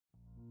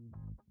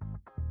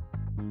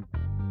Hey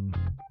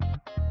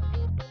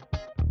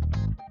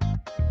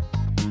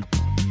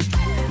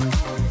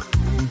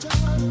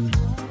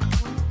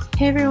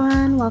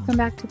everyone, welcome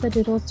back to the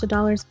Doodles to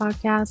Dollars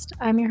podcast.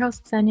 I'm your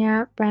host,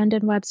 Xenia, brand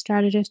and web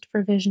strategist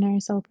for visionary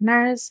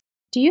solopreneurs.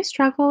 Do you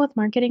struggle with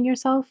marketing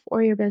yourself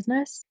or your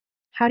business?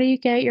 How do you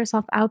get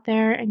yourself out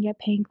there and get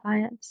paying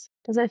clients?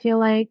 Does it feel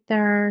like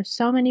there are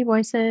so many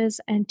voices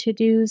and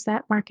to-dos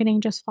that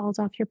marketing just falls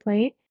off your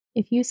plate?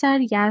 If you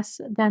said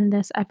yes, then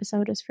this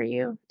episode is for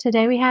you.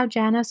 Today we have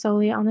Jana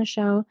Soli on the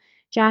show.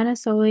 Jana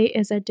Soli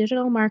is a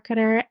digital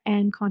marketer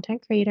and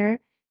content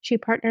creator. She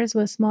partners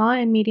with small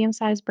and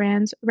medium-sized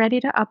brands ready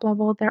to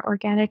uplevel their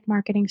organic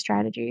marketing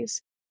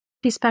strategies.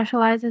 She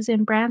specializes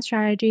in brand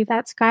strategy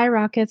that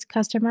skyrockets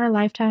customer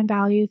lifetime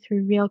value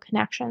through real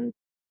connections.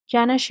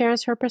 Jana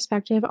shares her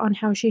perspective on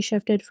how she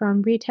shifted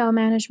from retail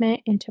management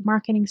into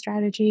marketing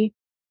strategy,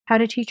 how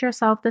to teach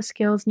yourself the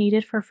skills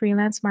needed for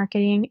freelance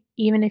marketing,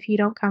 even if you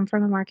don't come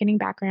from a marketing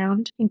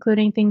background,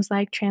 including things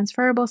like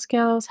transferable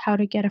skills, how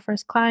to get a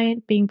first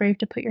client, being brave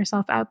to put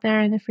yourself out there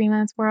in the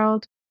freelance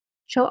world.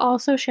 She'll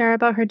also share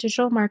about her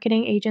digital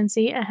marketing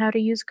agency and how to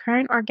use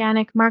current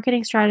organic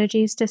marketing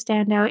strategies to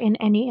stand out in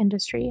any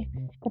industry.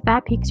 If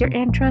that piques your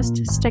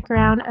interest, stick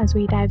around as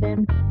we dive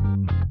in.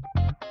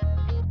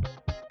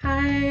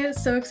 Hi,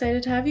 so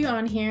excited to have you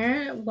on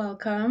here.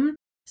 Welcome.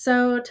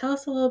 So tell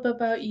us a little bit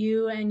about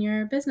you and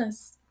your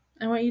business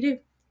and what you do.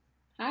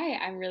 Hi,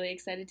 I'm really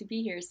excited to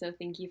be here, so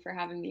thank you for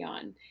having me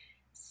on.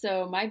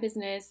 So my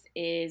business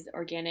is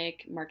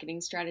organic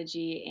marketing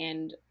strategy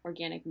and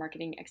organic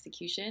marketing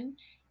execution.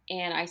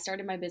 And I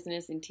started my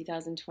business in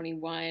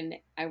 2021.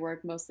 I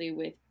work mostly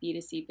with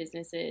B2C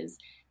businesses,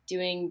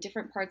 doing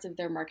different parts of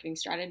their marketing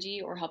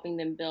strategy or helping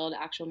them build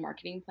actual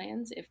marketing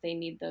plans if they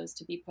need those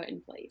to be put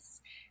in place.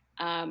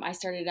 I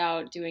started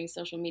out doing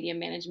social media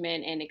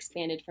management and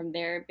expanded from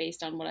there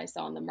based on what I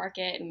saw in the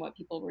market and what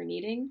people were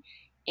needing.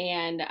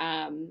 And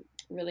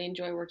really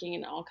enjoy working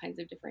in all kinds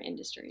of different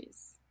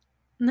industries.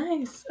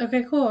 Nice.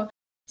 Okay, cool.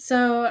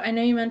 So I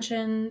know you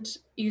mentioned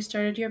you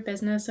started your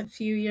business a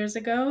few years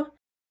ago.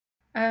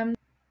 Can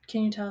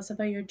you tell us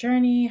about your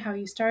journey, how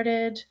you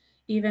started,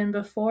 even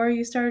before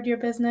you started your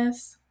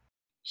business?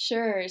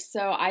 Sure.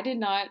 So I did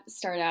not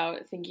start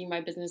out thinking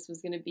my business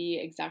was going to be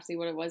exactly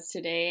what it was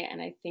today.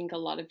 And I think a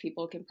lot of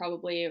people can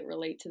probably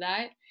relate to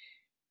that.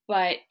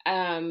 But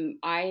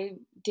I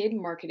did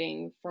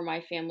marketing for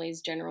my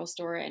family's general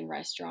store and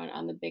restaurant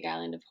on the Big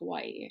Island of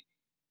Hawaii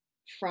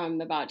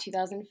from about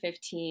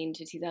 2015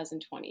 to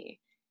 2020.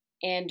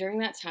 And during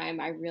that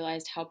time, I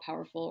realized how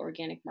powerful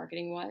organic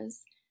marketing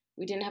was.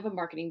 We didn't have a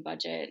marketing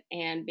budget.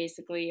 And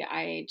basically,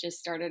 I just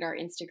started our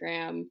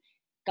Instagram,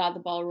 got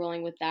the ball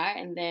rolling with that.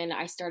 And then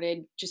I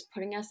started just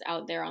putting us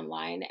out there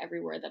online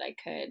everywhere that I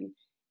could.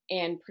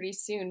 And pretty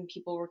soon,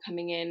 people were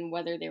coming in,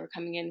 whether they were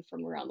coming in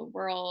from around the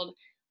world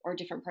or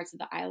different parts of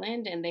the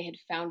island, and they had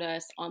found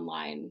us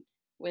online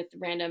with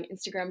random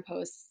Instagram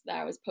posts that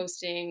I was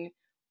posting,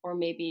 or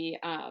maybe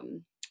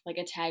like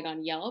a tag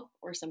on Yelp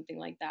or something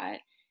like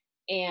that.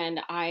 And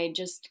I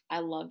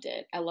loved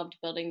it. I loved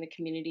building the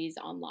communities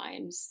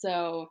online.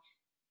 So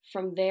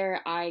from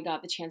there, I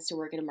got the chance to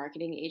work at a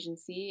marketing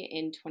agency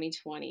in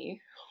 2020,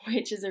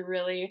 which is a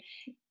really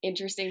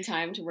interesting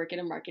time to work at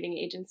a marketing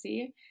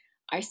agency.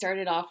 I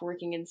started off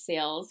working in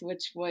sales,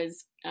 which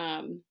was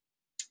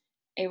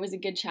it was a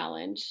good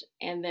challenge.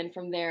 And then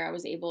from there, I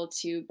was able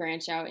to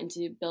branch out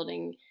into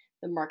building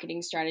the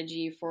marketing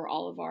strategy for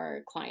all of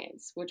our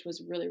clients, which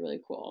was really, really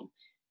cool.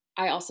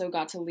 I also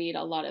got to lead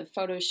a lot of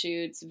photo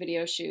shoots,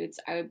 video shoots.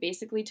 I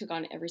basically took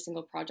on every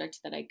single project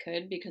that I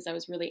could because I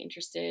was really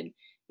interested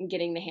in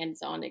getting the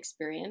hands-on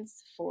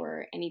experience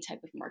for any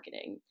type of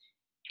marketing.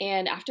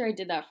 And after I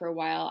did that for a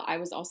while, I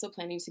was also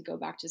planning to go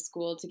back to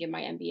school to get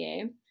my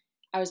MBA.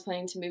 I was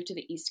planning to move to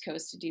the East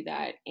Coast to do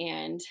that.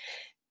 And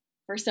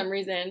for some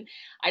reason,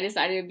 I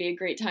decided it would be a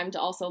great time to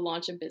also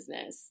launch a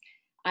business.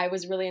 I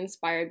was really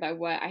inspired by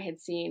what I had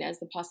seen as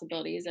the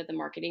possibilities at the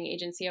marketing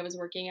agency I was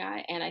working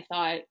at. And I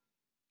thought,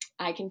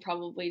 I can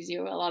probably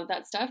do a lot of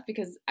that stuff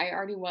because I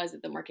already was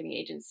at the marketing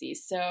agency.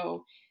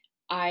 So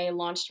I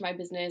launched my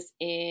business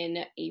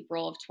in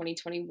April of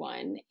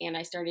 2021, and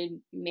I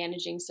started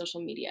managing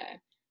social media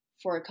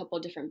for a couple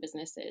of different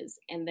businesses.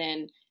 And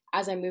then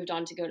as I moved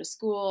on to go to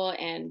school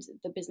and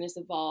the business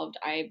evolved,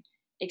 I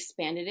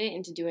expanded it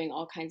into doing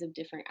all kinds of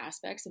different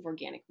aspects of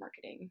organic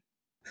marketing.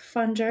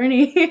 Fun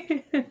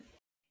journey.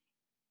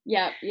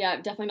 Yeah,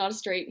 definitely not a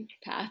straight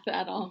path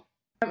at all.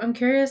 I'm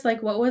curious,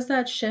 what was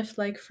that shift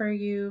like for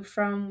you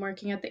from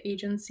working at the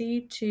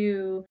agency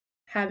to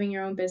having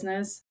your own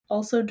business,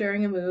 also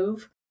during a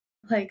move,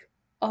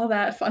 all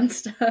that fun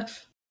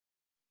stuff?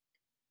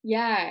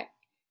 Yeah,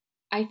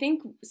 I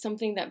think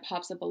something that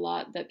pops up a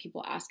lot that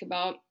people ask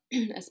about,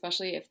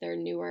 especially if they're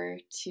newer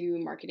to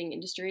marketing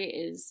industry,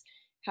 is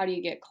how do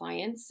you get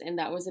clients? And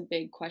that was a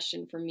big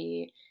question for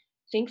me.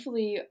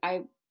 Thankfully,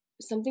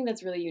 something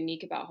that's really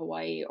unique about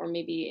Hawaii, or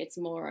maybe it's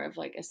more of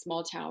like a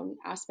small town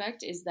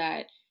aspect, is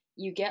that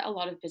you get a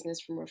lot of business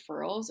from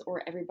referrals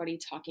or everybody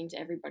talking to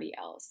everybody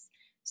else.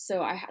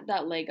 So I had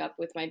that leg up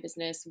with my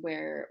business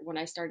where when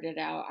I started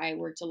out, I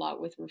worked a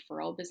lot with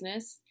referral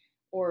business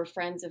or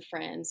friends of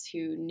friends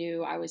who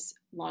knew I was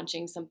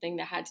launching something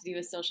that had to do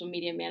with social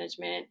media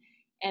management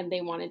and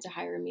they wanted to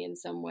hire me in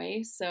some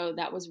way. So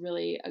that was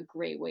really a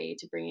great way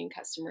to bring in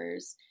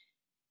customers.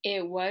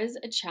 It was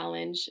a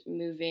challenge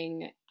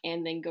moving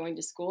and then going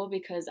to school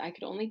because I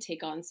could only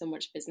take on so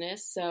much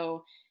business.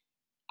 So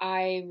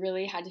I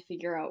really had to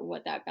figure out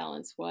what that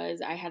balance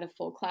was. I had a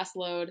full class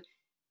load.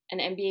 An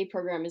MBA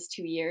program is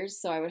 2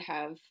 years, so I would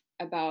have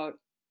about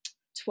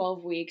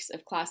 12 weeks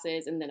of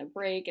classes and then a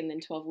break and then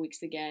 12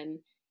 weeks again.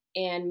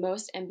 And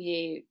most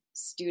MBA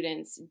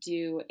students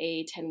do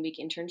a 10-week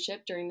internship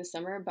during the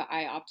summer, but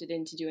I opted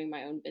into doing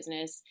my own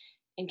business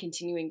and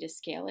continuing to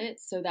scale it.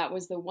 So that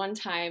was the one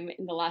time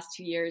in the last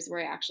 2 years where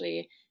I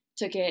actually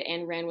took it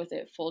and ran with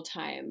it full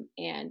time.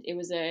 And it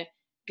was a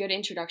good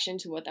introduction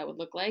to what that would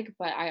look like,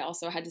 but I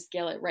also had to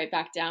scale it right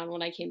back down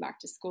when I came back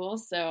to school.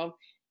 So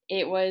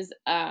it was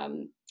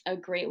a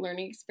great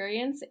learning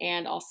experience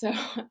and also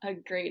a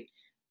great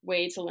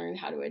way to learn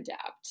how to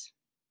adapt.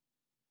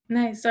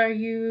 Nice. So are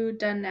you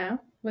done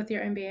now with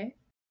your MBA?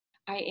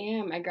 I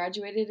am. I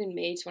graduated in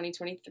May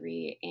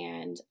 2023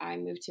 and I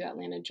moved to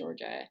Atlanta,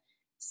 Georgia.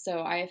 So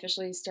I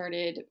officially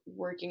started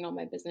working on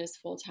my business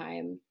full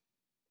time.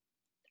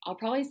 I'll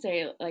probably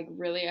say, like,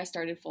 really, I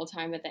started full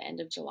time at the end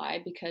of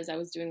July because I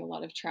was doing a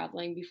lot of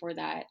traveling before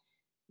that,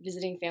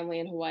 visiting family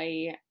in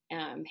Hawaii,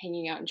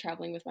 hanging out and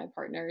traveling with my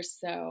partners.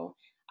 So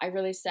I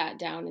really sat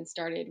down and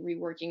started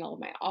reworking all of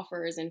my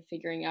offers and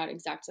figuring out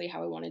exactly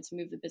how I wanted to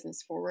move the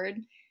business forward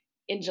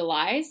in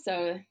July.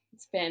 So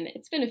it's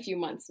been a few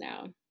months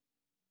now.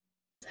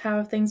 How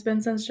have things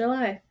been since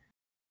July?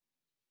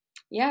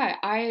 Yeah,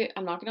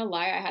 I'm not gonna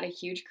lie, I had a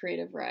huge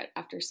creative rut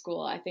after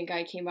school. I think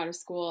I came out of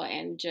school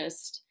and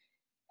just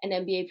an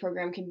MBA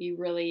program can be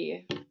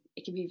really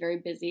it can be very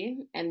busy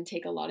and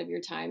take a lot of your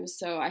time.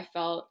 So I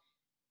felt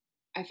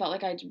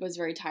like I was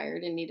very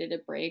tired and needed a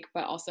break,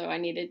 but also I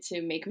needed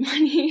to make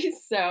money.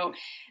 So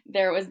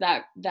there was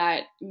that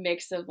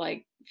mix of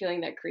like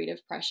feeling that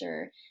creative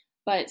pressure.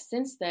 But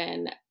since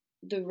then,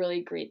 the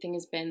really great thing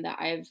has been that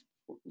I've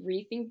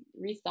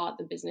rethought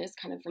the business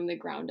kind of from the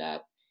ground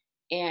up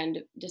and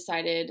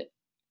decided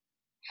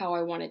how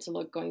I want it to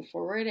look going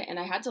forward. And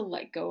I had to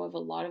let go of a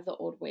lot of the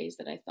old ways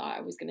that I thought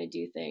I was going to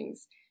do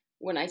things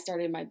when I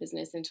started my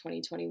business in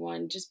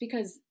 2021, just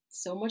because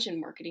so much in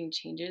marketing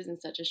changes in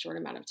such a short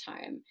amount of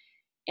time.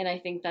 And I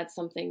think that's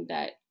something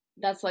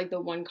that's like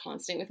the one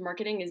constant with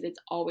marketing is it's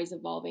always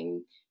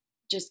evolving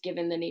just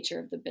given the nature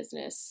of the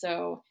business.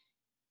 So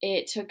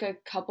it took a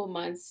couple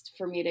months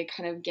for me to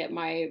kind of get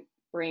my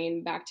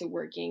brain back to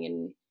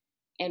working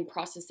and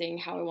processing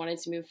how I wanted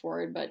to move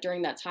forward. But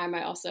during that time,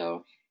 I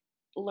also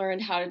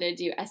learned how to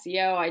do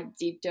SEO. I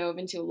deep dove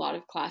into a lot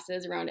of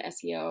classes around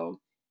SEO,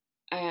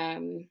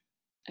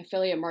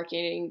 affiliate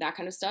marketing, that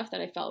kind of stuff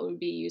that I felt would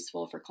be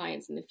useful for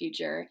clients in the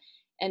future.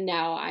 And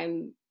now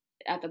I'm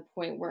at the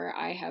point where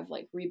I have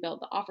like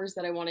rebuilt the offers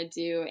that I want to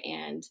do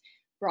and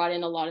brought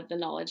in a lot of the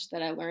knowledge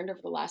that I learned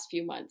over the last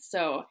few months.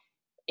 So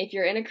if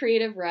you're in a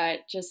creative rut,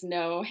 just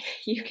know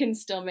you can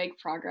still make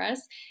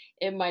progress.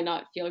 It might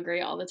not feel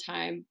great all the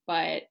time,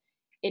 but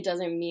it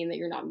doesn't mean that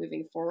you're not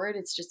moving forward.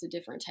 It's just a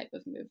different type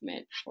of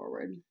movement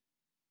forward.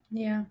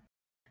 Yeah,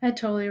 I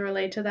totally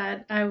relate to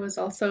that. I was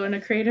also in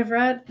a creative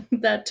rut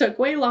that took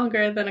way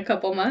longer than a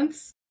couple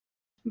months,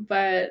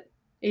 but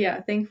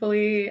yeah,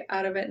 thankfully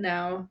out of it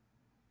now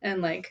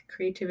and like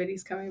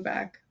creativity's coming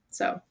back.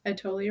 So I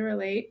totally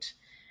relate.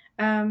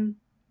 Um,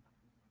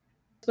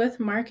 with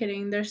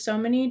marketing, there's so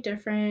many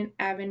different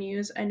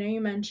avenues. I know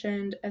you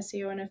mentioned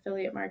SEO and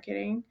affiliate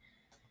marketing.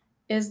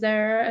 Is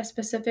there a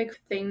specific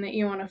thing that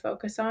you want to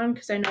focus on?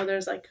 Because I know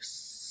there's like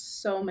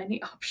so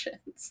many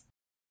options.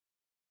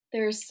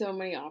 There's so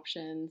many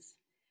options.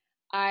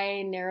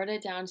 I narrowed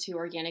it down to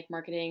organic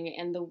marketing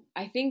and the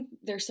I think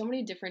there's so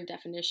many different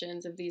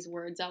definitions of these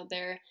words out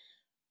there,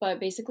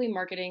 but basically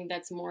marketing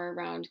that's more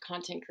around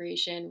content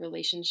creation,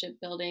 relationship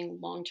building,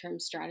 long-term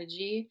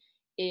strategy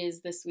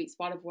is the sweet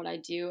spot of what I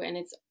do and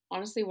it's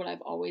honestly what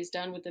I've always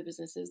done with the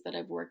businesses that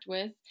I've worked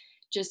with,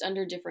 just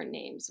under different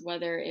names,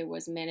 whether it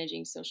was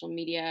managing social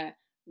media,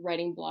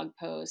 writing blog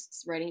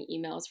posts, writing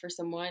emails for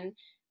someone.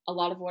 A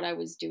lot of what I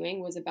was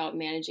doing was about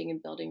managing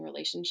and building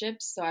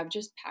relationships. So I've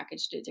just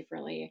packaged it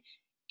differently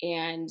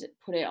and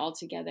put it all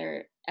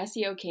together.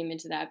 SEO came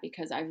into that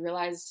because I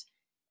realized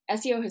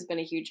SEO has been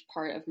a huge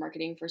part of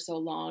marketing for so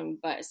long,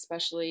 but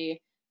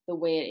especially the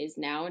way it is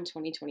now in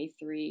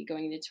 2023,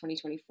 going into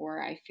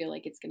 2024, I feel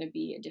like it's going to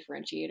be a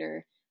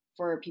differentiator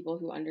for people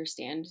who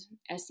understand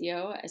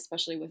SEO,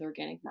 especially with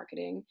organic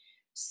marketing.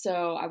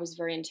 So I was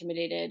very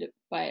intimidated,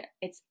 but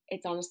it's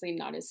honestly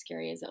not as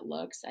scary as it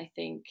looks. I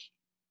think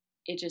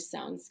it just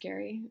sounds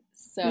scary.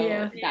 So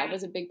Yeah. that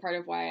was a big part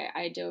of why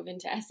I dove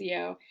into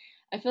SEO.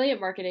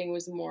 Affiliate marketing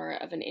was more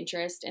of an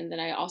interest. And then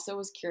I also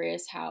was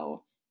curious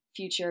how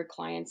future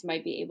clients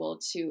might be able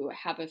to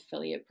have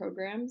affiliate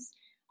programs.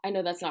 I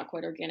know that's not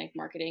quite organic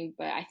marketing,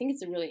 but I think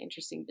it's a really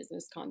interesting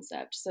business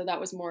concept. So that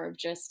was more of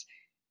just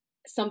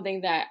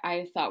something that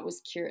I thought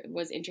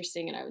was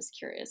interesting and I was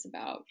curious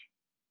about.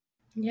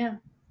 Yeah.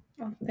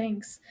 Oh,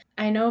 thanks.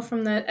 I know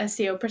from the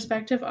SEO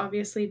perspective,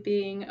 obviously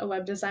being a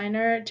web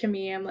designer, to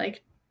me, I'm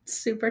like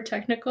super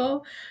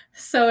technical.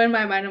 So in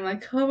my mind, I'm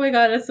like, oh my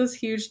God, it's this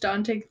huge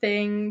daunting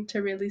thing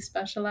to really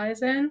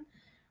specialize in.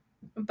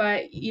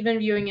 But even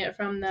viewing it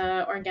from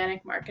the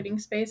organic marketing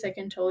space, I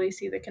can totally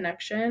see the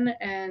connection.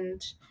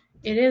 And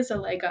it is a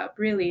leg up,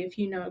 really, if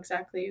you know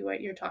exactly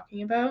what you're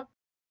talking about.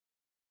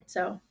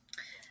 So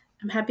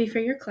I'm happy for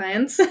your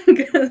clients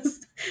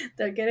because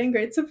they're getting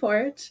great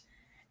support.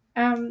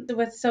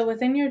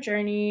 Within your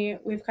journey,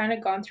 we've kind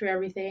of gone through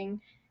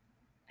everything.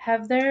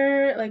 Have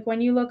there, like,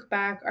 when you look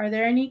back, are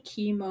there any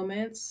key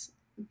moments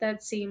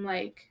that seem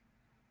like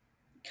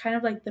kind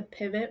of like the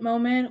pivot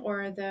moment,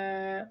 or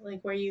the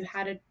like where you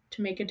had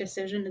to make a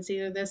decision? It's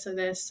either this or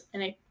this,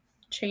 and it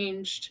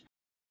changed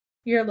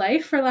your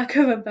life, for lack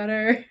of a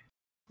better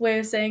way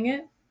of saying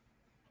it?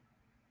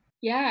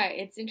 Yeah,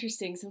 it's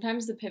interesting.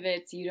 Sometimes the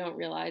pivots you don't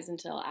realize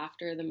until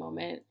after the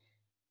moment.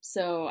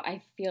 So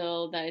I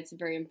feel that it's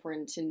very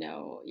important to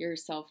know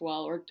yourself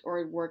well,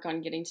 or work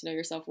on getting to know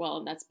yourself well,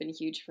 and that's been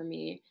huge for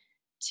me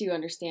to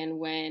understand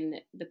when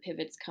the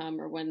pivots come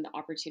or when the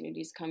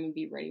opportunities come and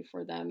be ready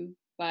for them.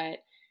 But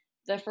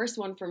the first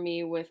one for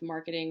me with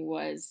marketing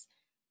was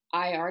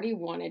I already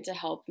wanted to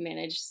help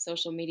manage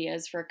social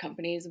medias for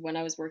companies when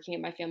I was working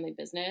at my family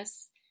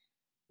business.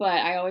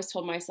 But I always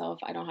told myself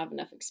I don't have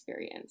enough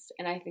experience.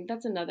 And I think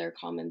that's another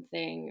common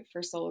thing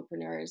for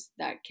solopreneurs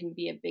that can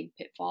be a big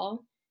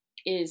pitfall,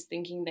 is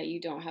thinking that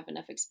you don't have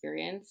enough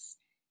experience.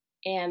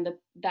 And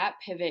that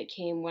pivot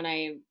came when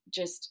I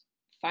just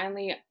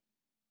finally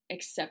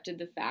accepted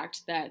the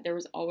fact that there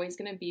was always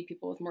going to be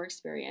people with more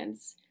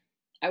experience.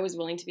 I was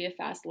willing to be a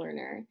fast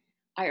learner.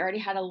 I already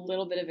had a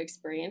little bit of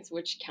experience,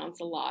 which counts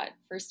a lot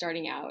for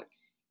starting out.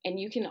 And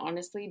you can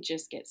honestly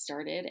just get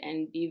started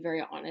and be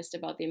very honest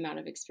about the amount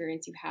of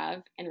experience you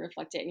have and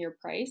reflect it in your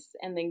price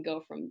and then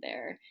go from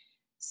there.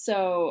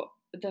 So,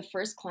 the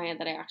first client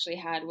that I actually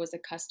had was a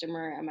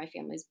customer at my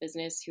family's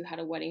business who had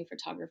a wedding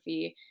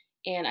photography.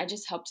 And I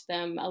just helped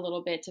them a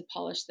little bit to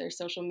polish their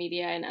social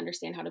media and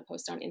understand how to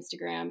post on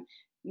Instagram,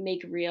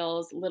 make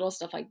reels, little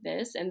stuff like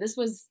this. And this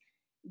was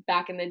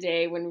back in the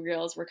day when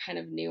reels were kind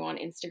of new on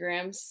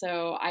Instagram.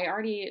 So I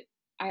already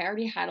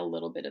had a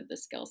little bit of the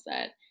skill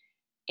set.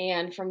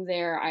 And from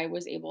there I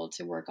was able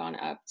to work on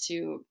up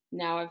to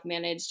now I've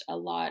managed a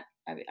lot,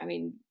 I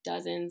mean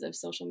dozens of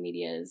social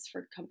medias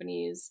for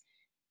companies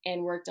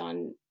and worked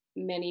on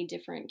many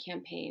different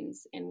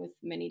campaigns and with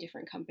many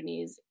different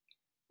companies.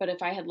 But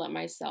if I had let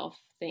myself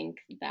think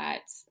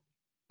that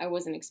I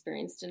wasn't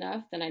experienced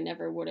enough, then I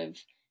never would have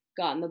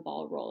gotten the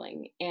ball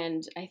rolling.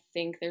 And I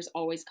think there's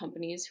always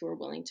companies who are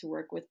willing to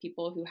work with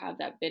people who have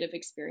that bit of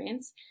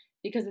experience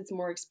because it's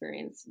more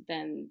experience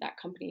than that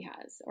company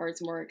has, or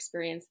it's more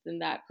experience than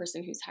that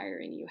person who's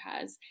hiring you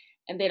has.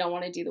 And they don't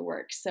want to do the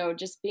work. So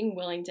just being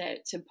willing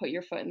to put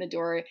your foot in the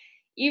door,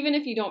 even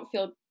if you don't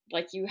feel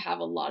like you have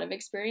a lot of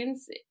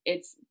experience,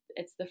 it's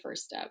the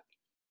first step.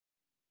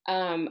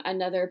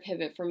 Another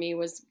pivot for me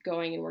was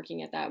going and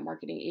working at that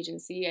marketing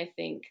agency. I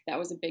think that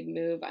was a big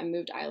move. I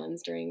moved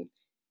islands during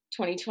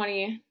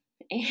 2020,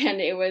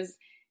 and it was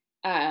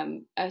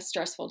a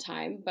stressful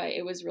time, but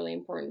it was really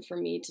important for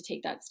me to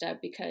take that step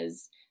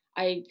because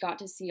I got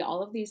to see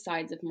all of these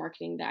sides of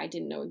marketing that I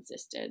didn't know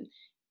existed.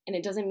 And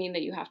it doesn't mean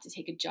that you have to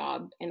take a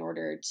job in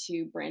order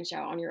to branch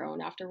out on your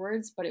own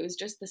afterwards, but it was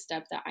just the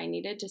step that I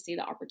needed to see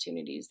the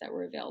opportunities that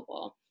were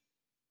available.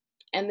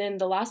 And then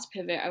the last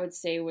pivot I would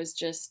say was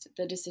just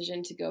the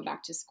decision to go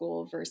back to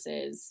school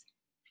versus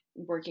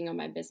working on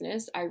my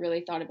business. I really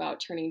thought about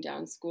turning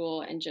down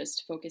school and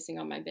just focusing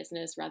on my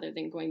business rather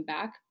than going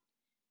back.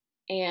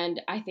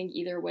 And I think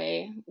either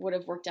way would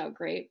have worked out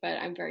great, but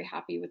I'm very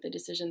happy with the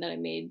decision that I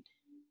made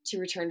to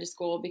return to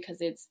school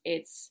because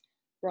it's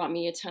brought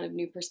me a ton of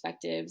new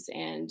perspectives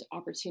and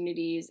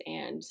opportunities,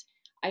 and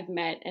I've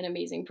met an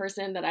amazing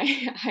person that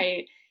I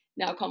I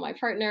now call my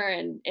partner,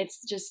 and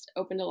it's just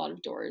opened a lot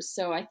of doors.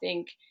 So I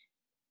think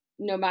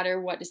no matter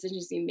what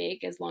decisions you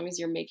make, as long as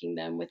you're making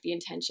them with the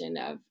intention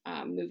of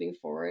moving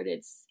forward,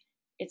 it's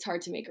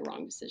hard to make a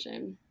wrong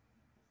decision.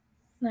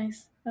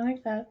 Nice. I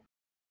like that.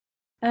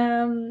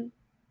 Um,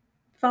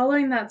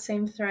 Following that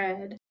same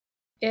thread,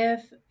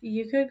 if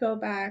you could go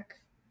back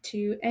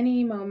to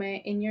any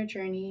moment in your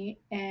journey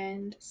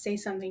and say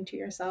something to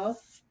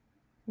yourself,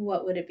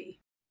 what would it be?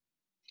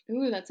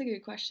 Ooh, that's a good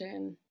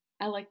question.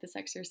 I like this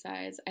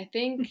exercise. I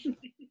think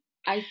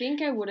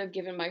I would have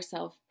given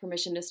myself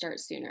permission to start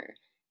sooner.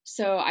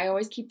 So I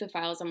always keep the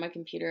files on my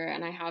computer,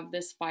 and I have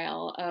this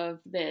file of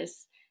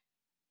this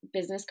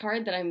business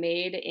card that I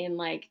made in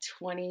like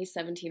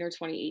 2017 or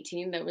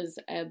 2018 that was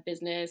a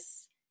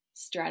business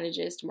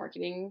strategist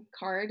marketing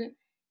card.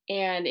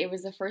 And it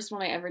was the first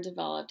one I ever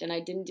developed, and I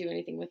didn't do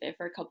anything with it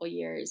for a couple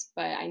years.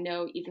 But I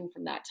know even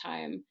from that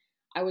time,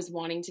 I was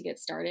wanting to get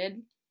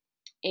started.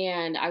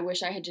 And I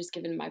wish I had just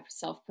given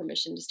myself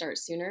permission to start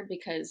sooner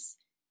because,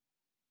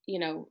 you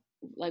know,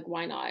 like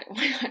why not?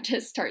 Why not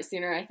just start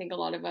sooner? I think a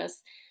lot of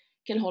us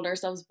can hold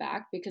ourselves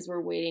back because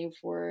we're waiting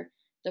for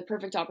the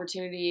perfect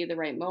opportunity, the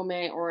right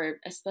moment, or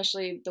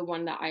especially the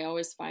one that I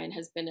always find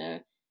has been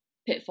a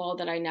pitfall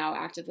that I now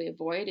actively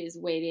avoid is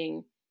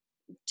waiting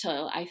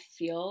till I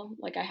feel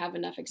like I have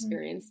enough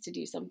experience to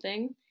do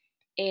something.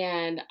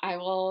 And I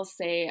will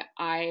say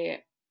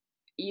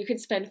you could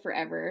spend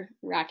forever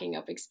racking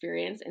up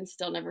experience and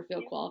still never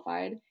feel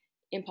qualified.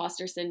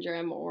 Imposter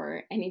syndrome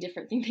or any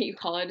different thing that you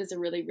call it is a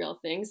really real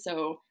thing.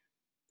 So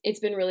it's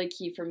been really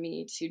key for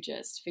me to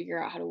just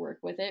figure out how to work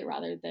with it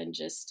rather than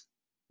just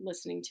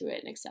listening to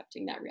it and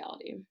accepting that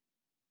reality.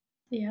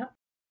 Yeah,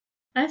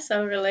 I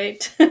so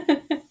relate.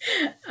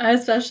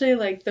 Especially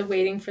like the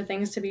waiting for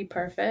things to be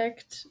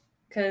perfect,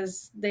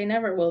 because they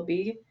never will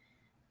be.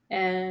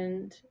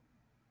 And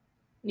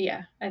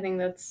yeah, I think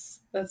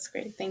that's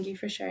great. Thank you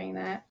for sharing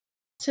that.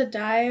 To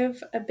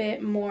dive a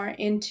bit more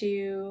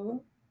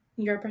into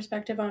your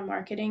perspective on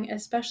marketing,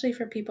 especially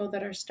for people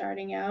that are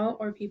starting out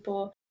or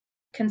people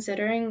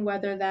considering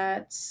whether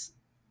that's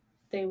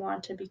they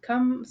want to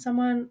become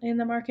someone in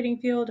the marketing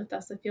field, if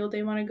that's the field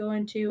they want to go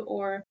into,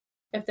 or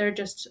if they're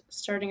just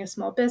starting a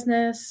small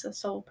business, a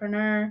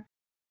solopreneur.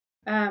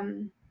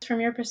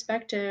 From your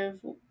perspective,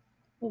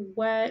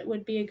 what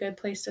would be a good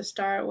place to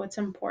start? What's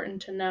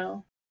important to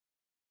know?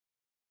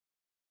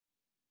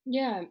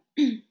 Yeah,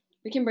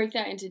 we can break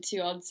that into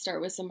two. I'll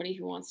start with somebody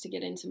who wants to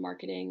get into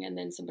marketing and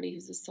then somebody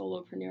who's a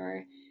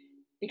solopreneur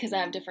because I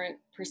have different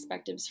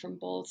perspectives from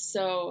both.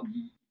 So,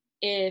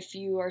 if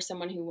you are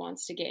someone who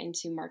wants to get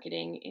into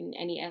marketing in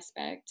any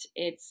aspect,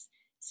 it's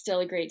still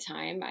a great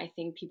time. I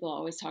think people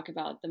always talk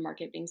about the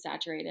market being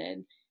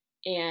saturated.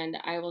 And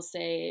I will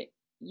say,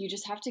 you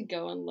just have to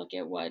go and look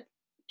at what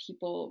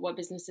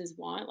businesses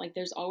want. Like,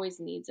 there's always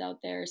needs out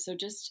there. So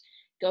just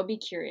go be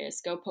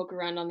curious, go poke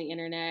around on the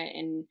internet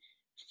and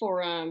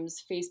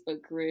forums,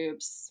 Facebook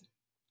groups,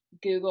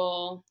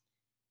 Google,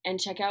 and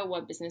check out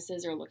what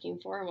businesses are looking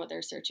for and what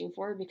they're searching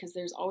for because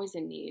there's always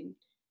a need.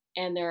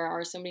 And there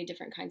are so many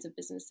different kinds of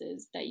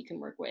businesses that you can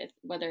work with,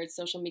 whether it's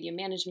social media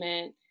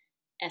management,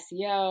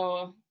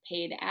 SEO,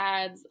 paid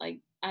ads. Like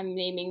I'm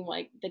naming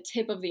like the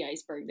tip of the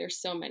iceberg. There's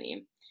so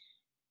many.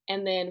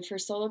 And then for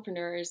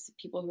solopreneurs,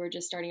 people who are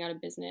just starting out a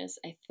business,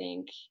 I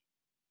think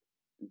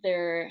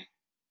if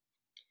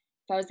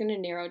I was going to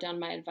narrow down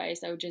my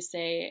advice, I would just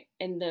say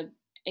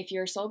if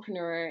you're a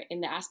solopreneur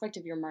in the aspect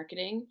of your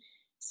marketing,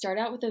 start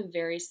out with a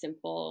very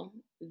simple,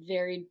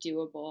 very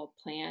doable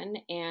plan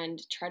and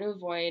try to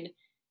avoid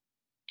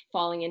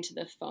falling into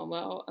the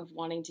FOMO of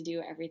wanting to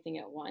do everything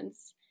at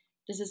once.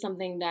 This is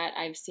something that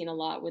I've seen a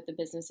lot with the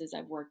businesses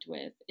I've worked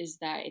with is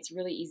that it's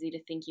really easy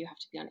to think you have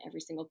to be on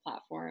every single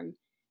platform,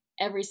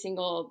 every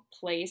single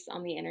place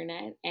on the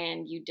internet,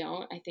 and you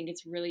don't. I think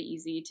it's really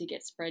easy to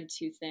get spread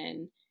too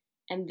thin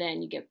and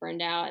then you get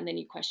burned out and then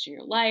you question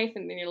your life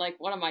and then you're like,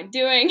 what am I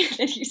doing? And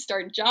then you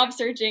start job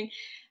searching.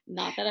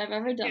 Not that I've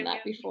ever done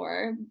that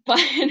before, but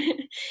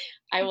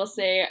I will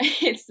say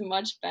it's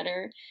much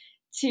better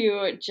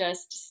to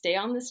just stay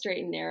on the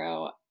straight and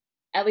narrow.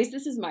 At least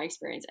this is my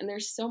experience. And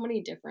there's so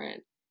many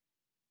different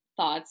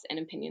thoughts and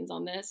opinions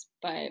on this,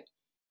 but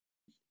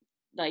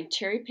like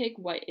cherry pick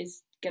what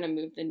is going to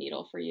move the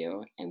needle for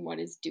you and what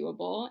is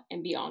doable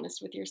and be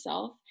honest with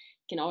yourself.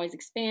 You can always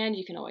expand,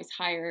 you can always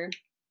hire,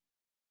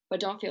 but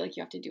don't feel like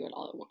you have to do it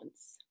all at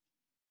once.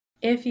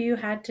 If you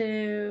had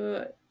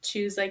to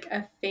choose like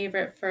a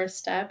favorite first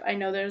step, I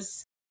know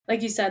there's,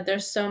 like you said,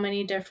 there's so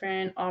many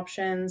different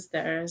options.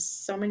 There's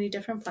so many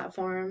different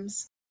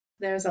platforms.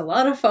 There's a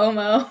lot of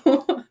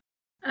FOMO.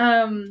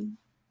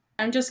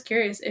 I'm just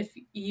curious if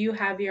you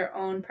have your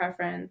own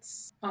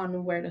preference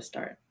on where to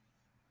start,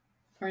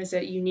 or is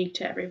it unique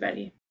to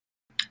everybody?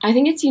 I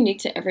think it's unique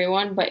to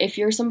everyone, but if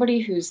you're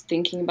somebody who's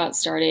thinking about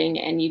starting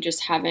and you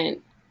just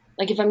haven't,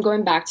 like if I'm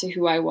going back to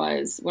who I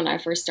was when I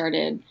first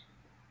started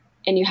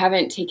and you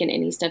haven't taken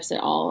any steps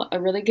at all,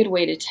 a really good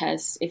way to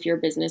test if your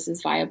business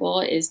is viable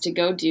is to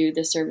go do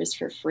the service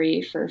for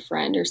free for a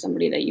friend or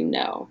somebody that you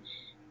know.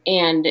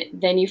 And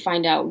then you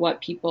find out what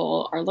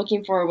people are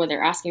looking for, what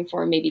they're asking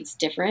for. Maybe it's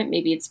different.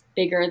 Maybe it's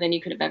bigger than you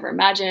could have ever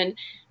imagined.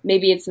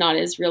 Maybe it's not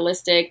as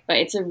realistic, but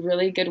it's a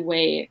really good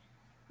way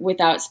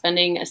without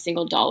spending a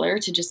single dollar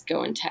to just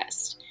go and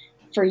test.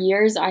 For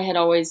years, I had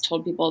always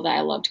told people that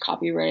I loved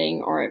copywriting,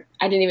 or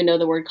I didn't even know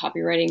the word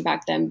copywriting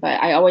back then,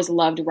 but I always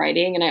loved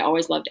writing and I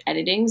always loved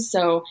editing.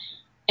 So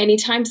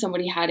anytime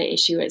somebody had an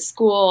issue at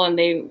school and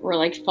they were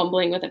like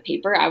fumbling with a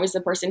paper, I was the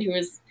person who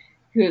was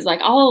like,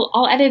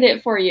 I'll edit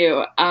it for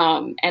you.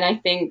 And I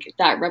think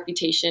that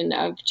reputation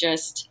of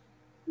just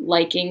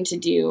liking to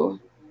do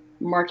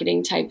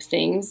marketing type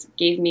things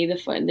gave me the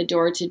foot in the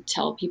door to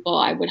tell people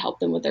I would help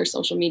them with their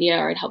social media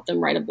or I'd help them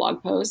write a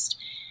blog post.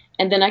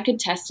 And then I could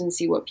test and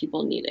see what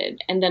people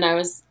needed. And then I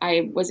was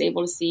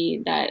able to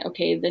see that,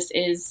 okay, this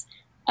is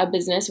a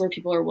business where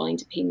people are willing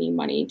to pay me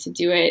money to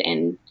do it.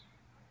 And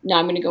now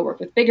I'm going to go work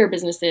with bigger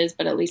businesses,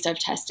 but at least I've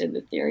tested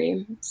the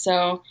theory.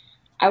 So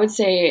I would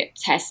say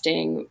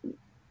testing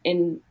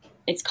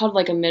it's called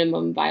like a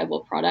minimum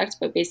viable product,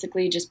 but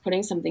basically just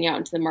putting something out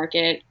into the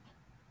market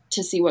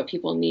to see what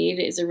people need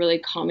is a really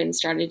common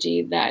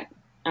strategy that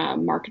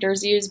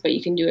marketers use, but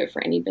you can do it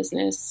for any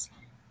business.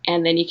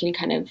 And then you can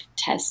kind of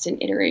test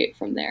and iterate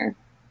from there.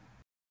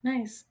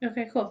 Nice.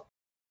 Okay, cool.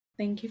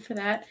 Thank you for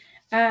that.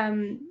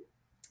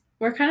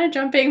 We're kind of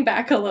jumping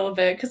back a little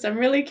bit because I'm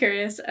really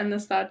curious, and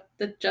this thought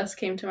that just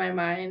came to my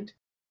mind.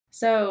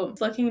 So,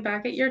 looking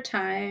back at your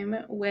time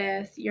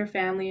with your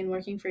family and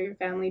working for your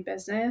family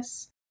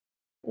business,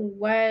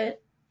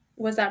 what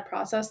was that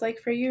process like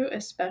for you,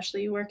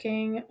 especially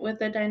working with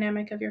the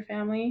dynamic of your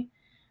family?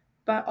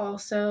 But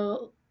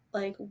also,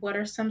 like, what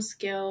are some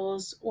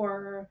skills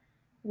or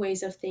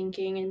ways of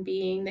thinking and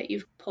being that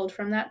you've pulled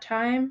from that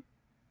time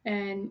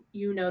and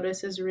you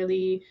notice is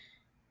really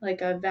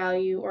like a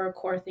value or a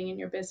core thing in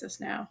your business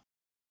now?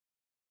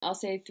 I'll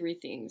say three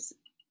things.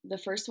 The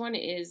first one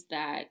is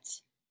that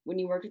when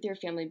you work with your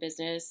family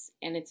business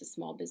and it's a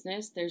small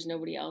business, there's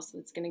nobody else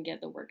that's going to get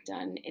the work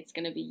done. It's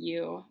going to be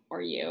you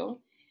or you.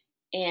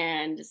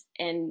 And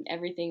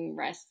everything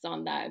rests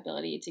on that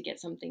ability to get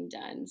something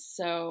done.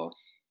 So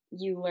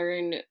you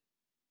learn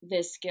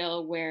this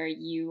skill where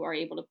you are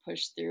able to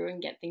push through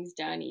and get things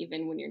done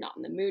even when you're not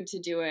in the mood to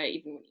do it,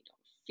 even when you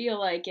don't feel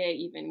like it,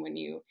 even when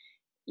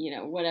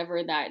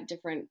whatever that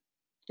different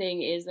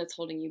thing is that's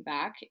holding you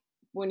back.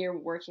 When you're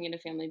working in a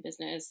family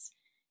business,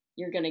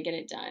 you're going to get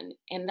it done.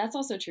 And that's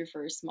also true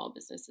for small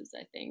businesses,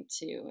 I think,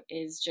 too,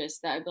 is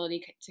just that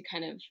ability to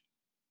kind of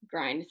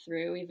grind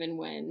through even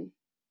when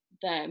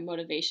the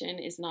motivation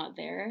is not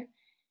there.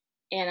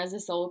 And as a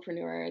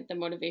solopreneur, the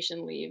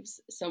motivation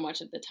leaves so much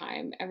of the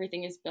time.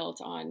 Everything is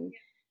built on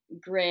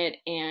grit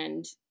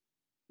and,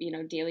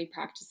 daily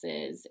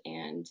practices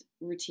and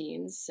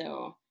routines.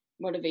 So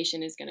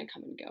motivation is going to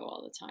come and go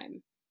all the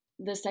time.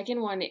 The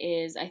second one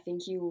is I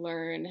think you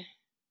learn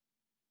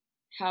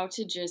how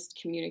to just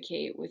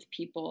communicate with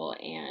people,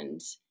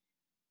 and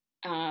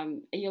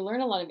you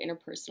learn a lot of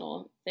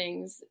interpersonal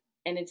things.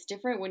 And it's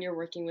different when you're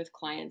working with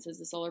clients as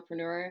a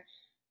solopreneur,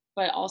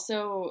 but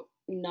also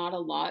not a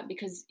lot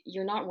because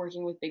you're not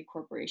working with big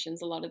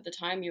corporations. A lot of the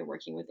time you're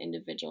working with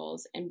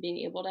individuals, and being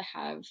able to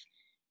have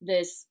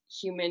this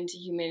human to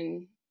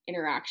human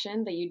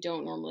interaction that you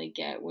don't normally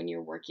get when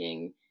you're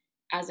working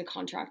as a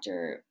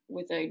contractor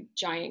with a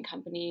giant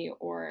company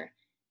or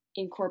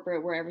in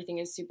corporate where everything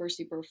is super,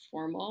 super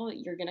formal.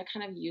 You're going to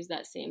kind of use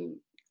that same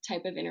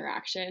type of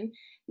interaction.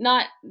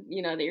 Not,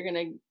 that you're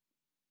going to,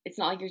 it's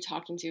not like you're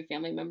talking to a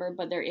family member,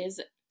 but there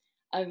is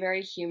a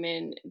very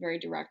human, very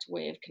direct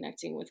way of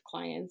connecting with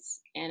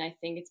clients. And I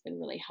think it's been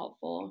really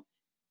helpful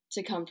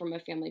to come from a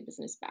family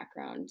business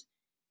background.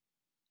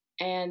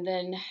 And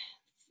then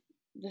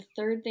the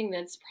third thing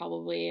that's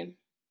probably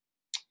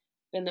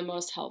been the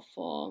most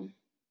helpful,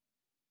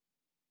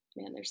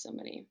 man, there's so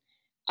many,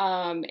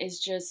 is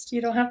just...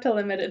 You don't have to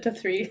limit it to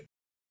 3.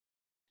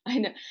 I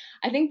know.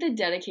 I think the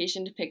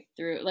dedication to pick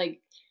through,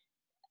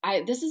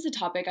 this is a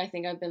topic I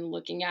think I've been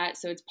looking at,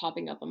 so it's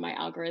popping up on my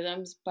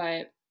algorithms,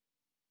 but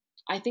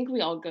I think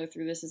we all go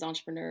through this as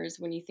entrepreneurs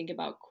when you think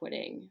about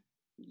quitting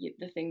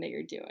the thing that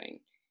you're doing.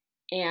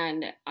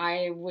 And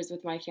I was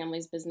with my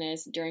family's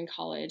business during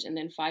college and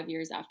then 5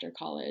 years after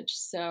college.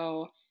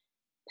 So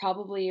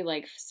probably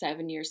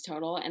 7 years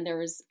total. And there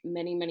was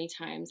many, many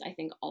times I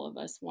think all of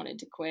us wanted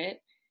to quit,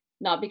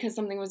 not because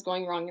something was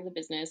going wrong in the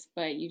business,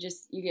 but you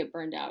get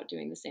burned out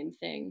doing the same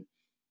thing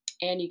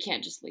and you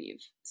can't just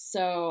leave.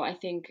 So I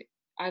think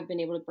I've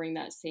been able to bring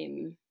that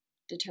same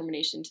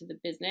determination to the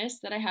business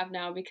that I have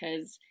now,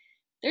 because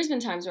there's been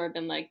times where I've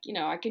been like,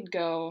 I could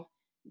go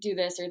do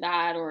this or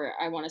that, or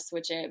I want to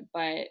switch it.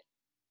 But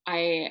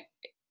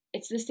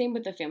it's the same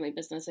with the family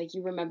business.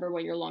 You remember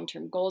what your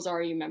long-term goals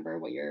are. You remember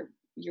what your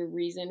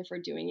reason for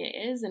doing it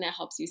is, and it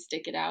helps you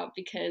stick it out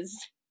because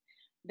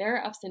there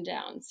are ups and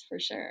downs for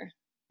sure.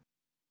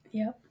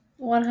 Yep,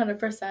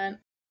 100%.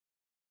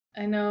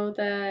 I know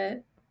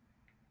that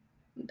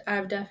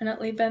I've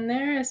definitely been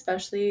there,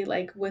 especially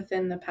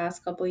within the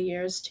past couple of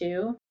years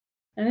too.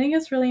 And I think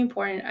it's really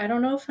important. I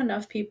don't know if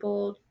enough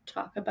people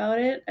talk about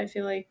it. I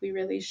feel like we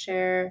really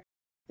share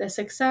the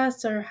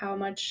success or how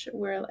much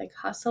we're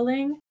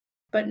hustling,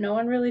 but no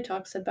one really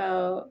talks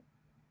about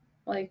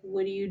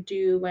what do you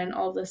do when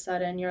all of a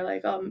sudden you're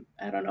like, oh,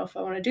 I don't know if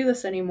I want to do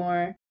this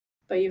anymore,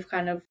 but you've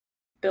kind of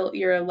built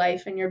your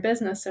life and your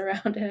business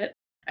around it.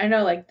 I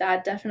know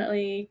that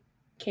definitely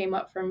came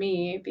up for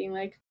me, being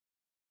like,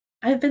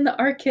 I've been the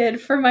art kid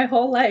for my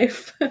whole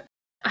life.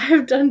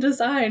 I've done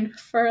design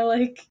for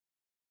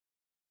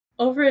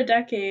over a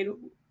decade.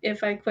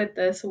 If I quit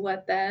this,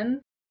 what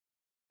then?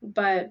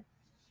 But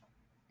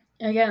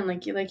again,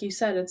 like you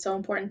said, it's so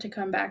important to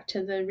come back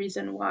to the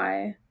reason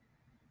why.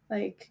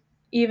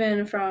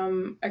 Even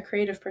from a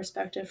creative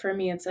perspective, for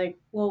me, it's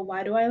well,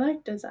 why do I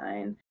like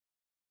design?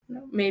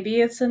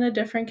 Maybe it's in a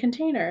different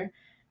container.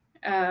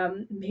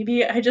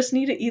 Maybe I just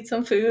need to eat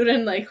some food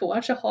and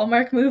watch a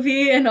Hallmark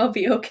movie and I'll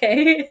be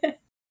okay.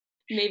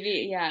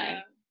 Maybe,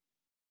 yeah.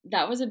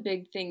 That was a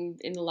big thing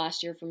in the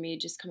last year for me,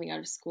 just coming out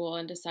of school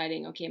and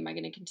deciding, okay, am I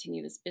going to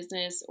continue this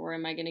business or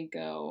am I going to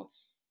go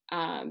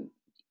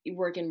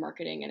work in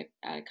marketing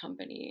at a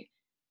company?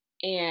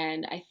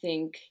 And I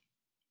think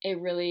I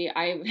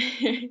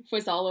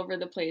was all over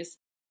the place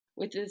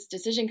with this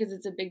decision because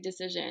it's a big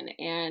decision.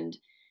 And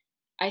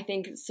I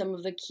think some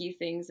of the key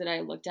things that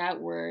I looked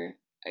at were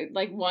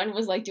like, one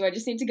was like, do I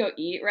just need to go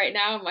eat right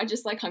now? Am I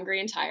just like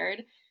hungry and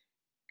tired?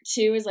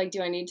 Two is like,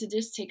 do I need to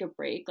just take a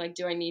break? Like,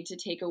 do I need to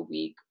take a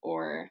week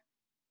or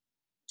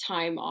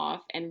time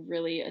off and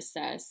really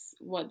assess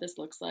what this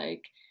looks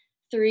like?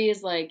 Three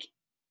is like,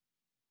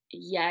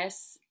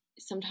 yes,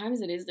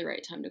 sometimes it is the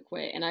right time to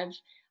quit. And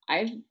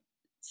I've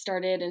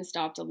started and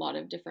stopped a lot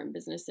of different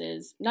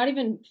businesses, not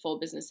even full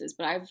businesses,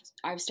 but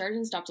I've started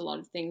and stopped a lot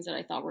of things that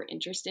I thought were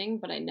interesting,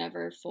 but I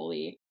never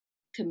fully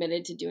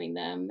committed to doing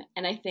them.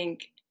 And I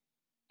think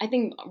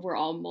we're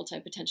all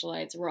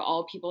multi-potentialites. We're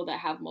all people that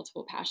have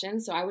multiple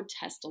passions. So I would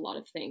test a lot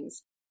of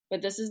things.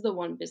 But this is the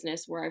one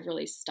business where I've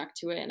really stuck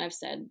to it and I've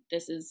said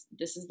this is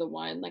the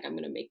one, like I'm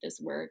going to make this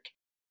work.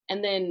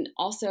 And then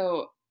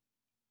also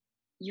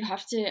you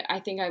have to, I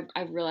think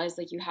I've realized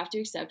like you have to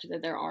accept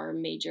that there are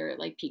major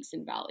like peaks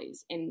and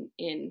valleys in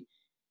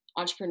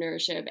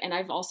entrepreneurship. And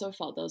I've also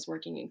felt those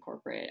working in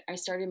corporate. I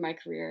started my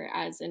career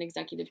as an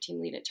executive team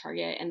lead at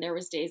Target, and there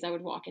was days I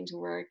would walk into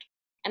work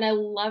and I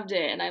loved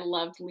it. And I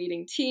loved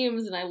leading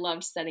teams and I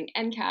loved setting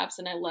end caps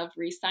and I loved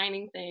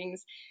re-signing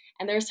things.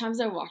 And there's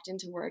times I walked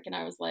into work and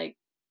I was like,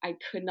 I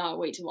could not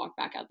wait to walk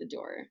back out the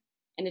door.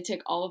 And it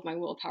took all of my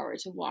willpower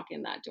to walk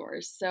in that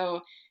door.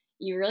 So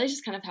you really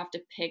just kind of have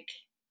to pick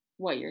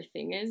what your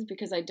thing is,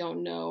 because I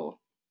don't know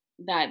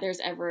that there's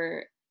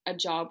ever a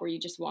job where you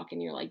just walk in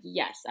and you're like,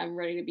 yes, I'm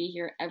ready to be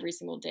here every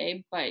single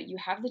day. But you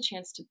have the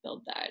chance to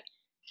build that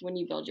when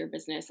you build your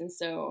business. And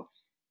so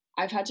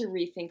I've had to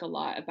rethink a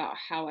lot about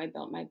how I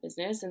built my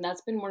business. And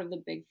that's been one of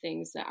the big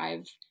things that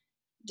I've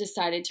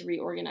decided to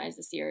reorganize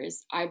this year.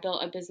 Is I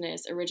built a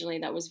business originally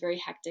that was very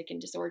hectic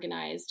and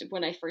disorganized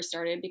when I first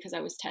started because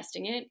I was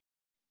testing it.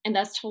 And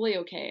that's totally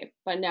okay.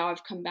 But now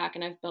I've come back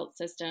and I've built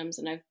systems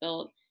and I've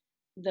built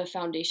the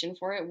foundation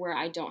for it where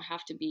I don't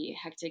have to be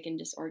hectic and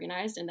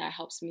disorganized. And that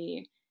helps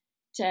me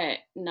to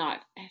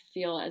not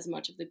feel as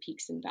much of the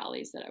peaks and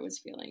valleys that I was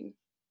feeling.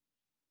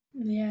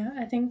 Yeah,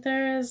 I think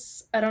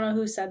there's, I don't know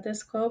who said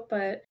this quote,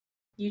 but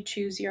you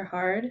choose your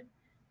hard.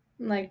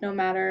 Like, no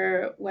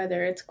matter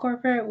whether it's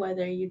corporate,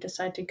 whether you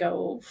decide to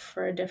go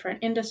for a different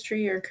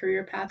industry or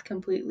career path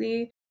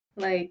completely,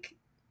 like,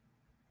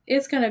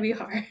 it's going to be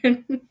hard.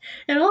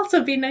 It'll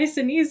also be nice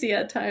and easy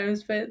at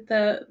times, but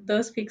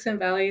those peaks and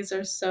valleys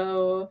are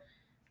so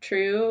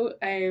true.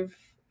 I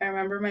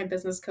remember my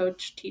business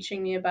coach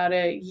teaching me about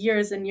it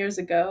years and years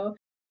ago.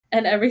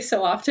 And every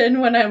so often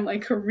when I'm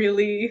like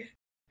really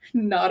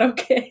not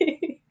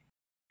okay,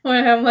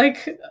 when I'm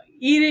like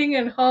eating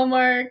and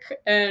Hallmark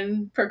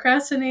and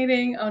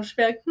procrastinating, I'll just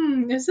be like,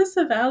 is this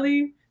a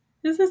valley?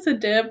 Is this a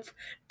dip?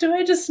 Do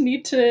I just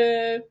need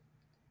to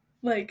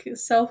like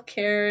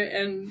self-care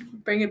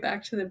and bring it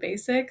back to the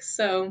basics?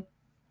 So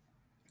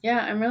yeah,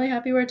 I'm really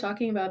happy we're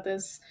talking about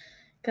this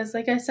because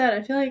like I said,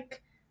 I feel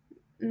like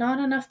not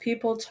enough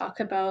people talk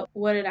about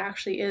what it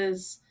actually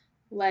is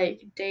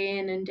like day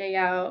in and day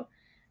out.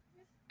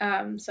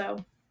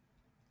 So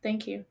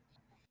thank you.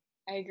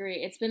 I agree.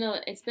 It's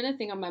been a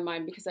thing on my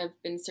mind because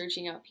I've been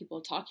searching out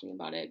people talking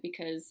about it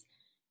because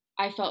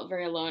I felt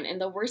very alone. And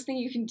the worst thing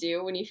you can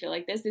do when you feel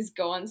like this is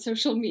go on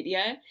social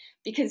media,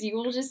 because you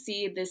will just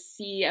see this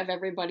sea of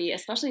everybody,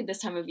 especially this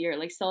time of year,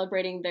 like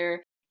celebrating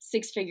their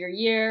 6-figure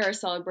year or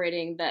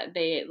celebrating that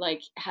they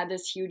like had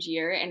this huge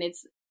year. And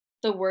it's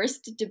the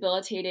worst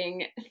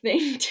debilitating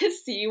thing to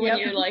see when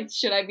Yep. you're like,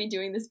 should I be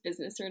doing this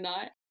business or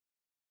not?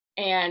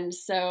 And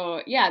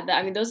so, yeah,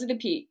 I mean, those are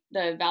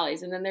the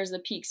valleys. And then there's the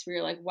peaks where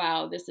you're like,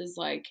 wow, this is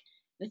like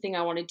the thing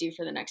I want to do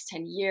for the next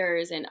 10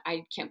 years. And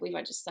I can't believe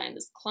I just signed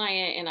this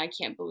client. And I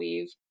can't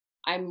believe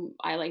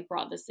I like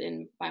brought this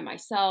in by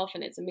myself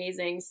and it's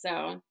amazing.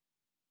 So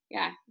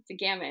yeah, it's a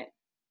gamut.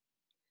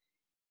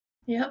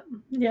 Yep.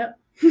 Yep.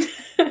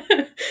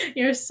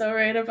 You're so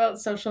right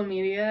about social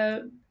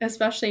media,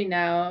 especially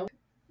now.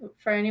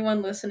 For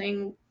anyone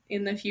listening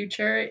in the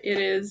future, it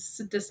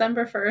is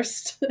December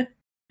 1st.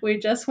 We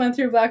just went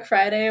through Black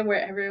Friday where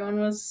everyone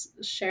was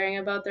sharing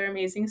about their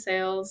amazing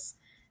sales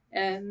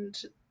and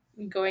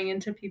going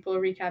into people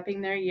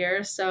recapping their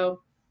year.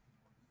 So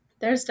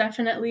there's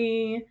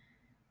definitely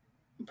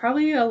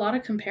probably a lot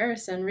of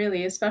comparison,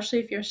 really, especially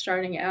if you're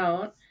starting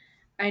out.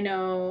 I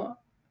know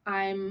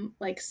I'm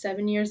like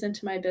 7 years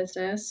into my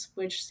business,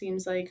 which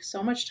seems like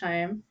so much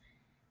time.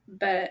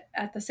 But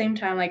at the same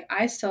time, like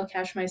I still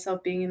catch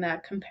myself being in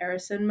that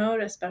comparison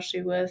mode,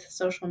 especially with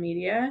social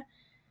media.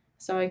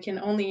 So I can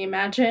only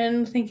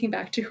imagine thinking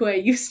back to who I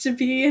used to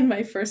be in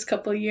my first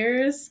couple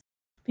years,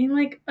 being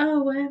like,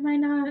 oh, why am I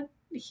not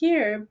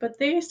here? But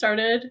they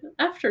started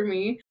after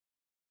me.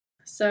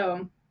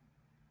 So,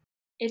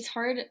 It's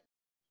hard.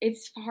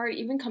 It's hard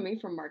even coming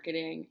from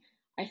marketing.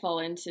 I fall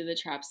into the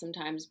trap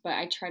sometimes, but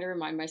I try to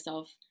remind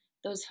myself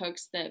those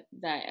hooks that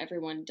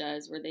everyone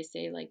does where they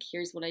say like,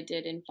 here's what I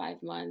did in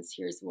 5 months,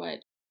 here's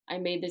what I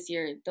made this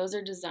year. Those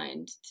are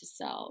designed to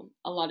sell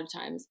a lot of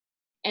times.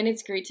 And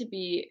it's great to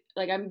be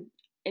like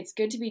it's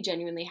good to be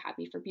genuinely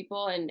happy for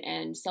people,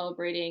 and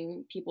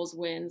celebrating people's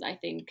wins I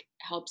think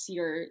helps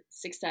your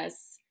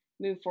success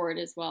move forward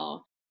as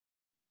well.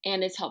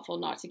 And it's helpful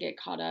not to get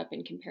caught up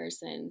in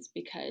comparisons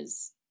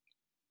because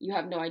you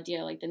have no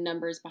idea like the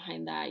numbers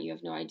behind that. You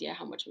have no idea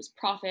how much was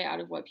profit out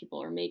of what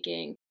people are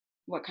making,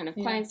 what kind of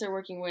Yeah. clients they're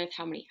working with,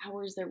 how many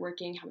hours they're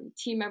working, how many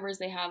team members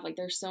they have. Like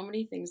there's so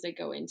many things that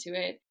go into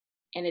it.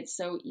 And it's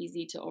so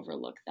easy to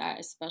overlook that,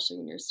 especially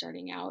when you're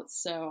starting out.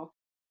 So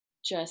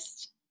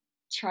just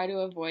try to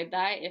avoid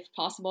that if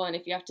possible. And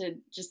if you have to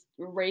just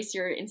erase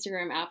your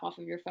Instagram app off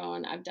of your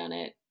phone, I've done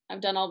it.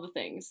 I've done all the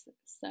things.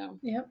 So,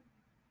 Yep.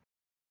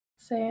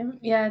 Same.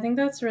 Yeah, I think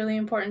that's really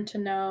important to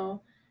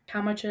know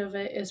how much of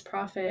it is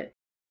profit.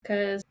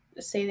 Because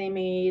say they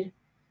made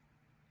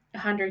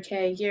 100K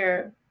a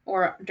year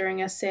or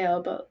during a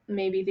sale, but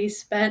maybe they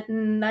spent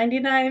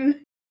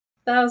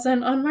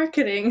 99,000 on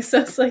marketing. So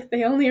it's like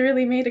they only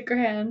really made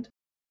 $1,000.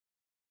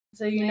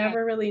 So you yeah,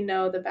 never really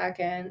know the back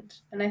end.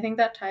 And I think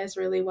that ties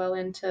really well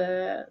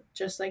into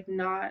just like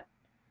not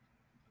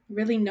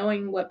really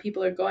knowing what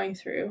people are going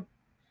through.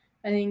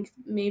 I think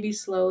maybe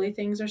slowly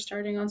things are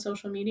starting on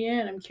social media,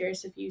 and I'm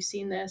curious if you've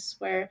seen this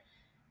where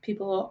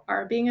people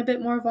are being a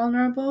bit more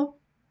vulnerable,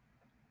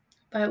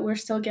 but we're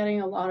still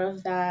getting a lot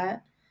of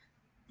that.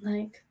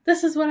 Like,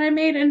 this is what I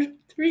made in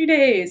 3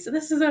 days.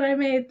 This is what I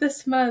made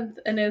this month.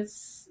 And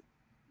it's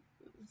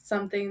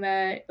something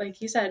that,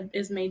 like you said,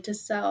 is made to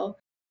sell.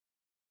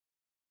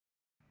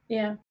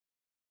 Yeah.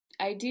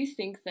 I do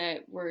think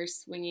that we're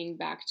swinging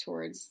back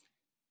towards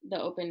the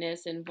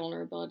openness and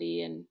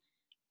vulnerability and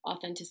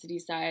authenticity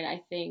side.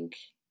 I think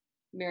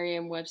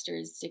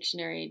Merriam-Webster's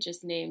dictionary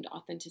just named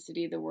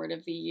authenticity the word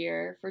of the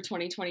year for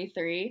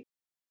 2023.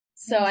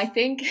 So I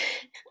think,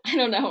 I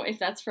don't know if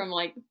that's from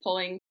like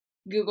pulling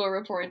Google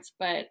reports,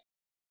 but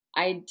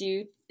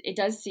it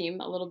does seem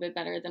a little bit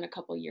better than a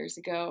couple years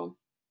ago.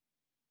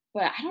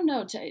 But I don't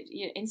know,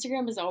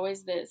 Instagram is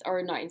always this,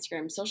 or not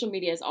Instagram, social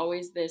media is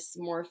always this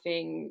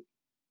morphing,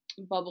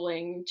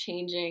 bubbling,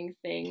 changing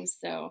thing.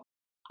 So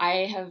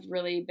I have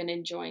really been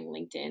enjoying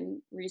LinkedIn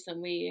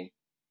recently.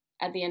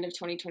 At the end of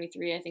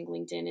 2023, I think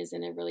LinkedIn is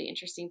in a really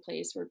interesting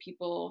place where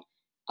people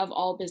of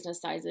all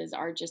business sizes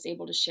are just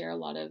able to share a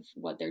lot of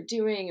what they're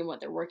doing and what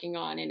they're working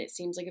on. And it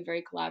seems like a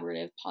very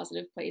collaborative,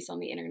 positive place on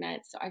the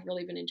internet. So I've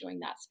really been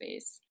enjoying that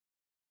space.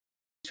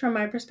 From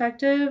my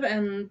perspective,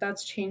 and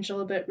that's changed a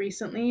little bit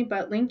recently,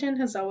 but LinkedIn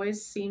has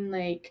always seemed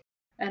like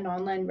an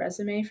online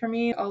resume for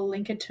me. I'll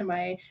link it to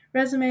my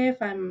resume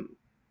if I'm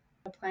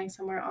applying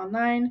somewhere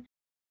online.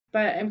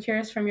 But I'm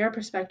curious from your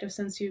perspective,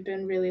 since you've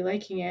been really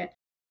liking it,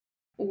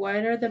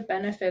 what are the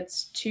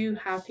benefits to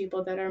have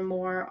people that are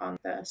more on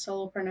the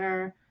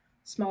solopreneur,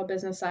 small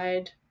business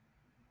side,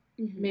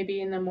 Mm-hmm.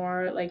 maybe in the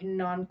more like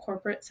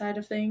non-corporate side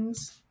of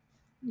things,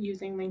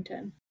 using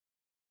LinkedIn?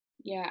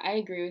 Yeah, I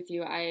agree with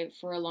you. I,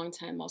 for a long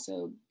time,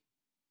 also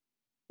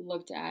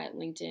looked at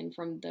LinkedIn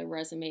from the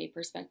resume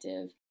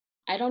perspective.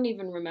 I don't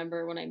even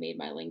remember when I made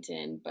my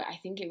LinkedIn, but I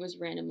think it was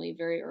randomly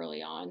very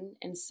early on.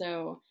 And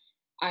so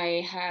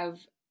I have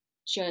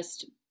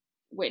just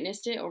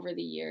witnessed it over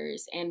the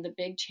years and the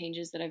big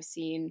changes that I've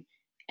seen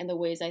and the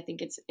ways I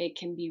think it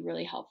can be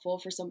really helpful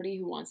for somebody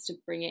who wants to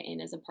bring it in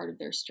as a part of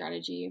their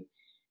strategy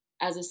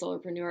as a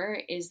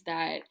solopreneur is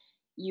that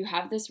you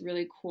have this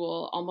really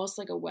cool, almost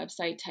like a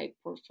website type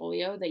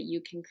portfolio that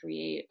you can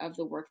create of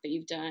the work that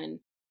you've done,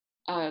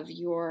 of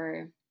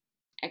your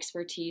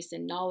expertise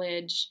and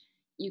knowledge.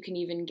 You can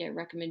even get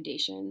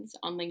recommendations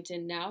on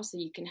LinkedIn now. So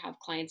you can have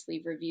clients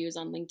leave reviews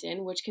on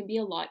LinkedIn, which can be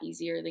a lot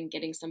easier than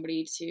getting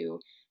somebody to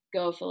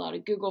go fill out a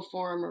Google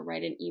form or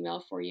write an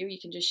email for you. You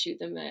can just shoot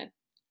them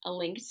a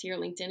link to your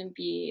LinkedIn and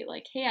be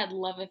like, hey, I'd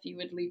love if you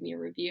would leave me a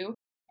review.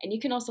 And you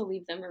can also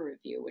leave them a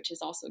review, which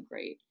is also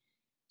great.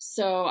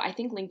 So I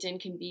think LinkedIn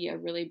can be a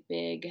really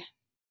big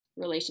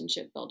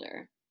relationship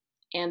builder.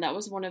 And that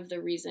was one of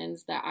the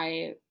reasons that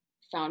I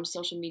found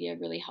social media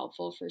really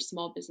helpful for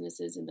small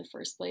businesses in the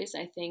first place.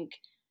 I think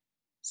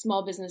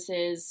small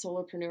businesses,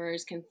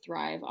 solopreneurs can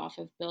thrive off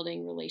of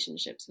building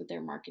relationships with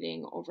their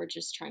marketing over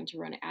just trying to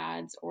run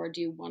ads or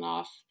do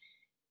one-off,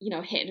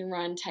 hit and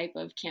run type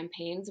of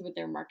campaigns with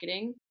their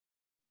marketing.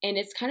 And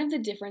it's kind of the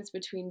difference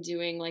between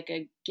doing like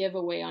a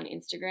giveaway on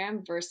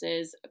Instagram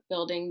versus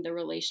building the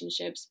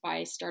relationships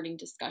by starting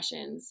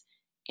discussions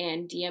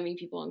and DMing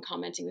people and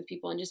commenting with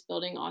people and just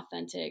building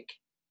authentic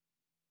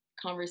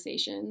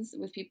conversations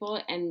with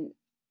people. And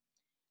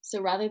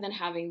so rather than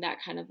having that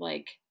kind of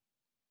like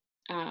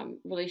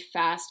really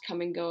fast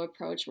come and go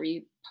approach where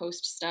you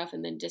post stuff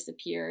and then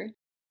disappear,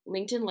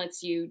 LinkedIn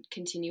lets you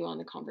continue on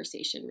the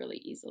conversation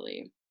really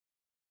easily.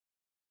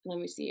 Let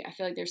me see. I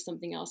feel like there's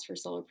something else for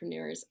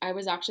solopreneurs. I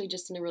was actually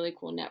just in a really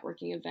cool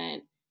networking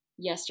event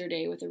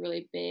yesterday with a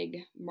really big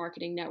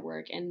marketing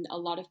network, and a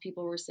lot of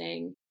people were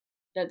saying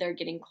that they're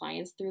getting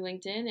clients through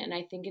LinkedIn. And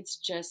I think it's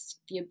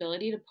just the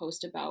ability to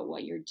post about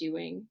what you're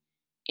doing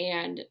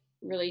and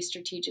really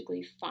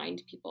strategically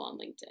find people on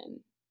LinkedIn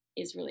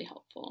is really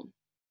helpful.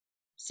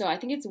 So I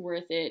think it's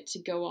worth it to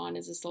go on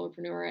as a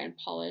solopreneur and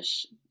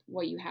polish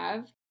what you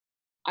have.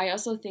 I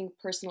also think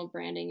personal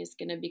branding is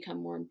going to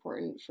become more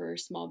important for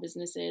small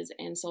businesses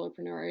and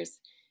solopreneurs.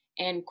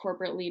 and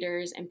corporate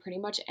leaders and pretty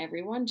much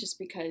everyone, just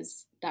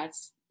because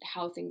that's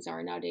how things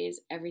are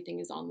nowadays. Everything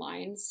is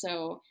online.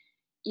 So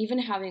even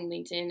having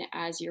LinkedIn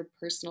as your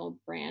personal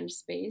brand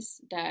space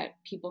that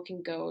people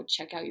can go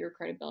check out your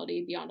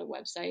credibility beyond a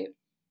website,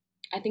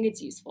 I think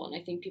it's useful. And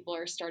I think people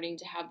are starting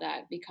to have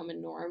that become a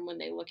norm when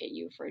they look at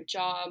you for a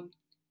job,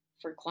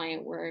 for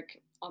client work,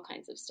 all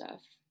kinds of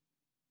stuff.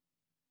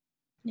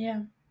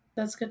 Yeah,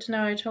 that's good to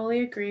know. I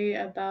totally agree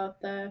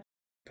about the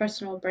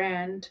personal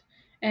brand.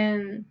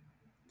 And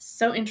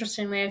so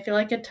interestingly, I feel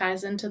like it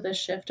ties into the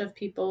shift of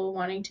people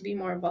wanting to be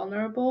more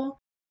vulnerable,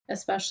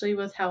 especially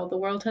with how the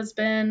world has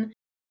been.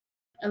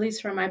 At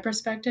least from my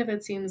perspective,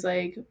 it seems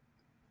like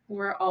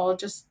we're all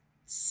just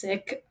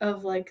sick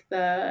of like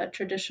the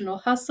traditional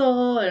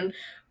hustle and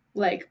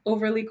like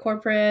overly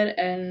corporate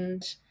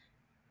and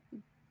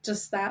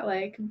just that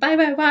like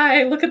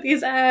buy, look at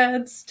these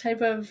ads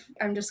type of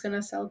I'm just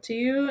gonna sell to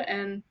you.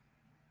 And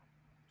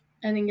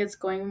I think it's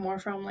going more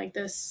from like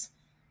this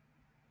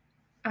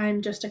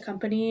I'm just a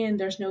company and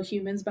there's no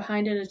humans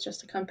behind it, it's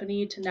just a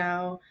company, to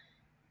now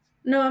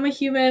no, I'm a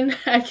human.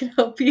 I can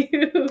help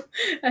you.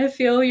 I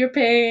feel your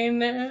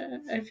pain.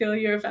 I feel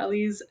your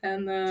valleys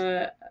and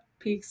the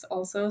peaks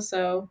also.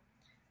 So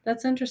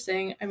that's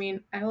interesting. I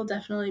mean, I will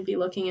definitely be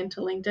looking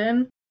into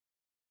LinkedIn,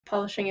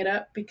 polishing it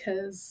up,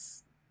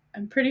 because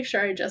I'm pretty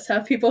sure I just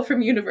have people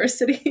from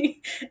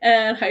university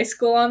and high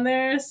school on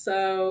there.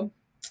 So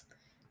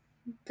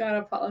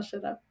gotta polish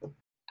it up.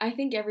 I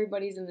think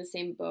everybody's in the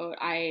same boat.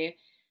 I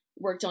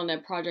worked on a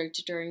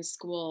project during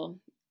school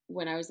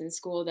when I was in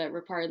school that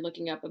required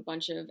looking up a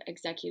bunch of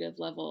executive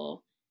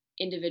level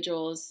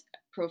individuals'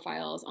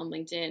 profiles on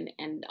LinkedIn,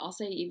 and I'll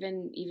say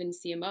even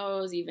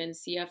CMOs, even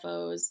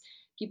CFOs,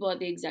 people at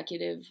the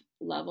executive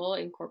level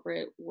in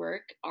corporate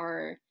work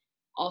are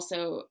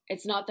also.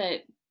 It's not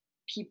that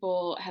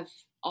people have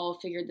all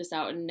figured this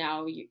out and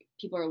now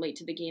people are late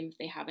to the game if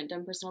they haven't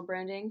done personal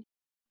branding.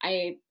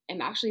 I am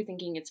actually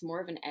thinking it's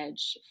more of an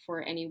edge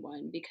for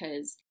anyone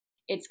because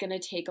it's going to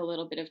take a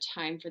little bit of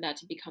time for that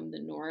to become the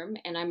norm.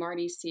 And I'm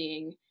already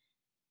seeing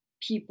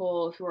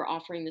people who are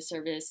offering the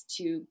service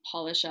to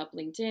polish up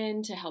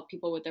LinkedIn to help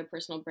people with their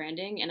personal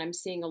branding. And I'm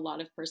seeing a lot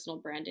of personal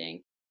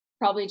branding,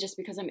 probably just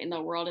because I'm in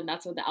the world and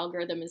that's what the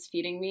algorithm is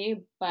feeding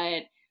me.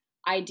 But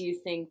I do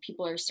think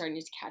people are starting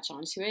to catch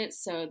on to it.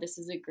 So this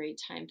is a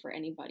great time for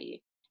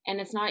anybody. And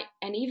it's not,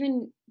 and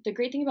even the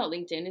great thing about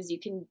LinkedIn is you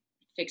can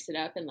fix it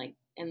up and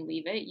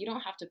leave it. You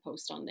don't have to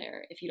post on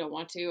there if you don't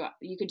want to.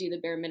 You could do the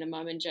bare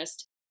minimum and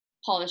just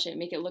polish it,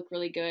 make it look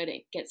really good,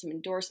 get some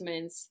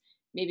endorsements,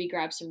 maybe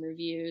grab some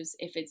reviews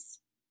if it's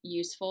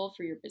useful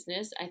for your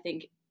business. I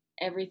think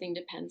everything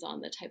depends on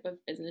the type of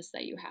business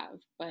that you have,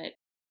 but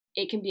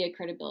it can be a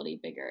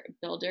credibility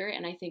builder.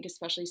 And I think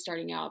especially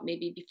starting out,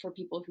 maybe for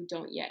people who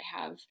don't yet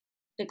have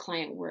the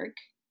client work,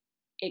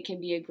 it can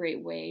be a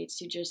great way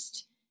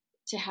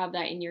to have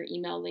that in your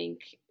email link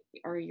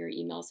or your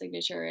email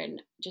signature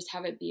and just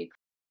have it be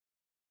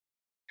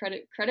a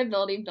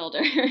credibility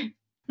builder.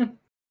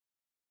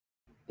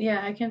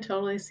 Yeah, I can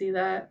totally see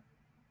that.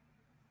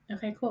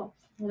 Okay, cool.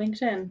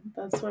 LinkedIn,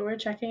 that's what we're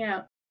checking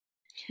out.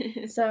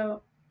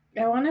 So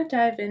I want to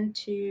dive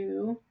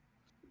into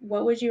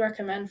what would you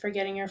recommend for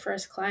getting your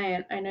first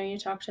client? I know you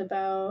talked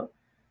about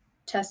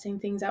testing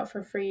things out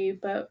for free,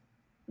 but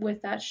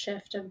with that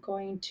shift of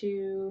going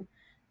to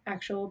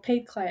actual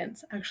paid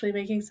clients, actually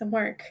making some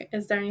work,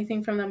 is there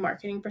anything from the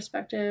marketing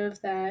perspective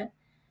that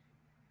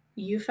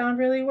you found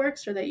really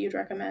works or that you'd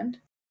recommend?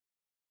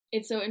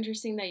 It's so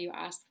interesting that you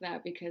asked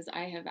that because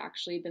I have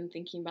actually been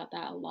thinking about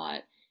that a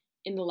lot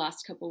in the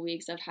last couple of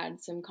weeks. I've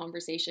had some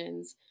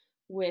conversations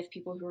with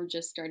people who are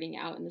just starting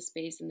out in the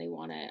space and they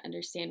want to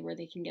understand where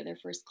they can get their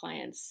first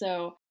clients.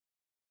 So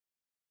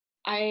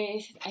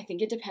I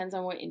think it depends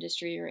on what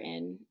industry you're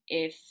in.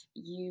 If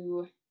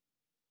you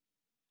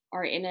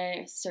are in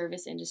a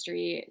service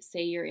industry,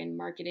 say you're in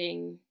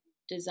marketing,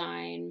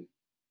 design,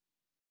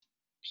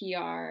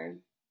 PR,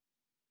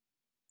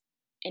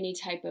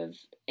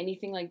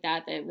 anything like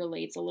that that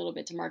relates a little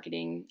bit to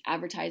marketing,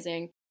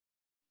 advertising,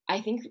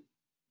 I think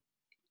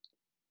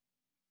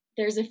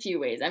there's a few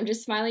ways. I'm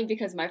just smiling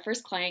because my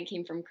first client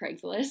came from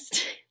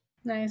Craigslist.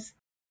 Nice.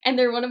 And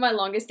they're one of my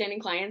longest standing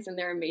clients and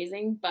they're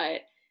amazing,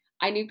 but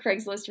I knew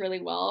Craigslist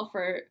really well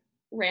for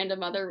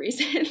random other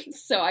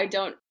reasons. So I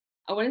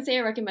wouldn't say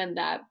I recommend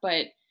that,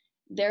 but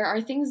there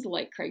are things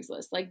like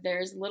Craigslist. Like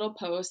there's little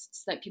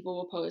posts that people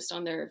will post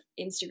on their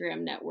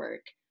Instagram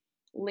network.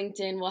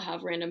 LinkedIn will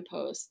have random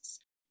posts.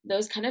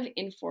 Those kind of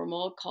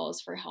informal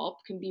calls for help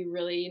can be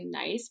really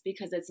nice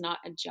because it's not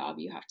a job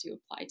you have to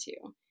apply to.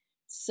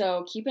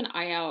 So keep an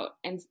eye out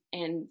and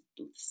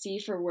see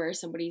for where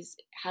somebody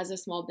has a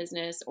small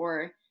business,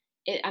 or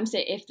I'm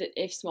saying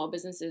if small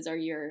businesses are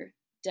your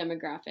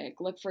demographic,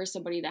 look for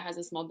somebody that has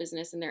a small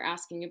business and they're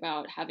asking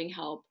about having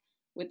help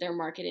with their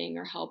marketing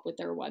or help with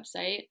their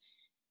website.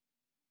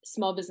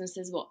 Small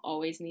businesses will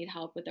always need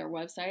help with their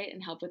website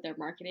and help with their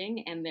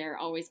marketing, and they're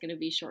always going to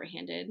be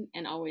shorthanded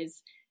and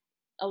always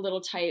a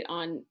little tight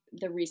on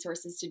the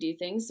resources to do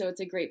things. So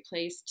it's a great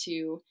place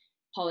to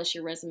polish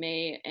your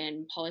resume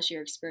and polish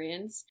your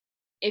experience.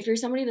 If you're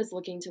somebody that's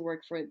looking to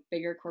work for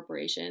bigger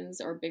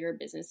corporations or bigger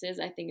businesses,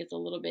 I think it's a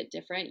little bit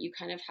different. You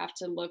kind of have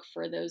to look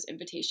for those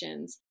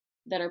invitations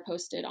that are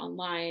posted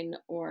online,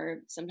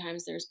 or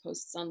sometimes there's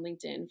posts on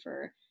LinkedIn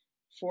for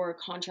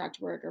contract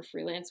work or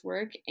freelance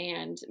work,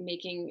 and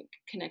making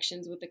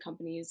connections with the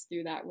companies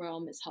through that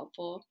realm is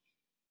helpful.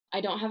 I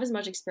don't have as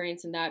much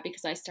experience in that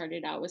because I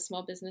started out with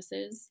small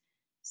businesses.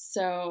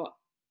 So,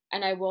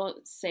 and I will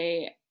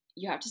say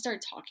you have to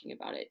start talking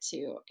about it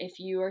too. If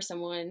you are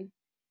someone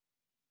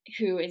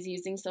who is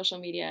using social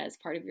media as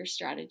part of your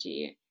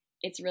strategy,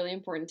 it's really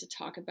important to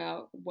talk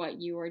about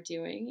what you are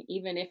doing,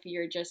 even if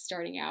you're just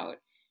starting out,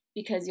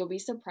 because you'll be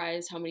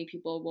surprised how many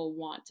people will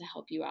want to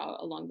help you out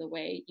along the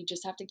way. You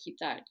just have to keep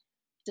that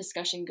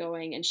discussion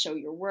going and show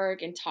your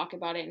work and talk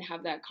about it and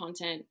have that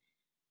content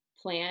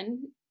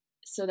plan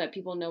so that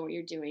people know what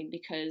you're doing.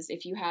 Because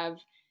if you have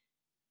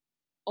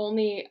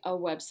only a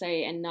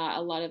website and not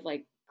a lot of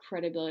like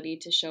credibility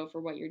to show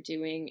for what you're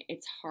doing,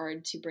 it's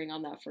hard to bring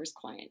on that first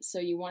client. So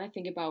you want to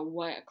think about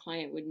what a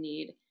client would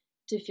need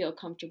to feel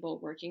comfortable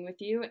working with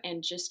you,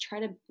 and just try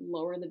to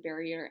lower the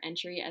barrier to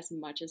entry as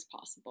much as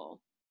possible.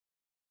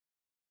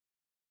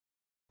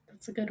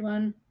 That's a good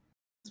one,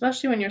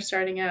 especially when you're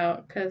starting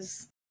out,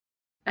 because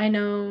I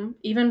know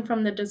even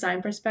from the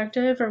design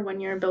perspective or when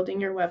you're building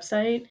your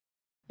website,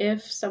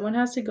 if someone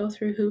has to go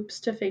through hoops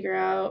to figure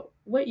out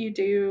what you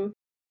do,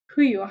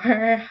 who you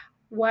are,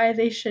 why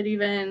they should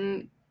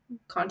even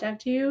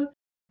contact you,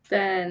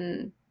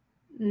 then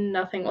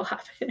nothing will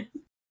happen.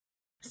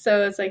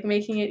 So it's like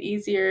making it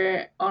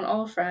easier on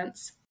all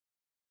fronts.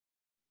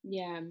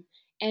 Yeah.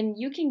 And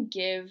you can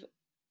give,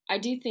 I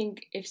do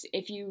think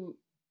if you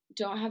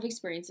don't have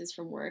experiences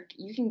from work,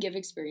 you can give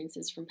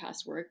experiences from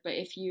past work. But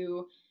if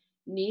you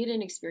need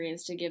an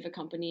experience to give a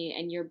company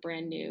and you're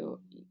brand new,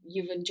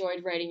 you've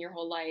enjoyed writing your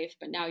whole life,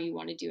 but now you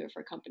want to do it for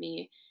a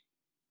company,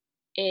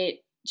 it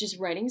just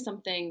writing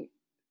something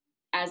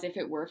as if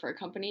it were for a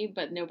company,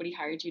 but nobody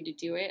hired you to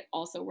do it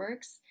also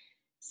works.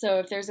 So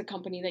if there's a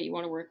company that you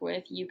want to work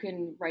with, you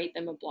can write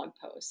them a blog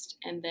post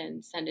and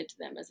then send it to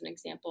them as an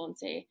example and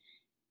say,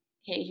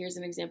 hey, here's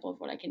an example of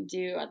what I can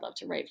do. I'd love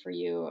to write for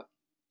you.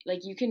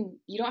 Like you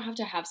don't have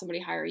to have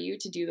somebody hire you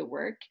to do the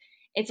work.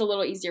 It's a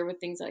little easier with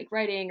things like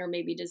writing or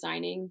maybe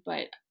designing,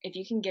 but if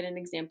you can get an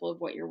example of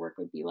what your work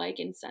would be like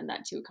and send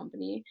that to a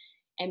company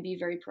and be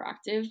very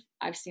proactive,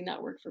 I've seen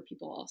that work for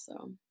people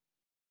also.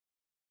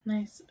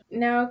 Nice.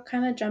 Now,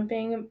 kind of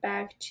jumping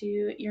back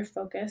to your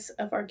focus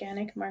of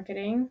organic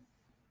marketing.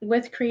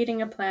 With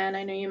creating a plan,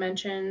 I know you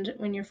mentioned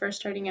when you're first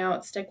starting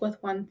out, stick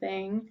with one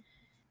thing.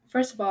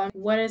 First of all,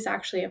 what is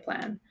actually a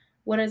plan?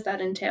 What does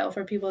that entail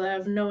for people that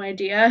have no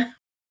idea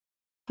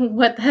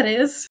what that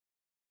is?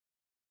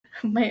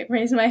 I might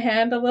raise my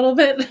hand a little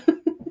bit.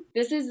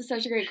 This is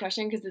such a great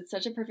question because it's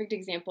such a perfect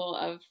example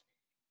of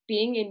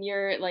being in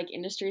your like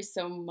industry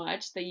so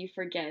much that you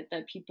forget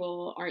that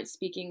people aren't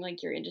speaking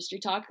like your industry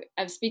talk.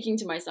 I'm speaking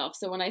to myself.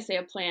 So when I say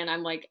a plan,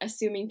 I'm like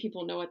assuming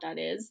people know what that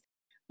is.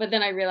 But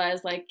then I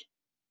realize like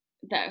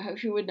that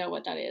who would know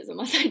what that is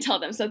unless I tell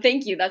them. So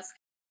thank you. That's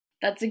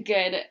a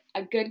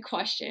good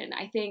question.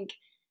 I think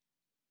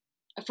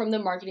from the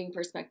marketing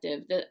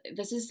perspective,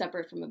 this is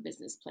separate from a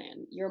business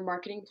plan. Your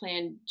marketing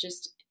plan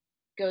just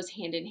goes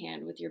hand in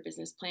hand with your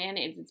business plan.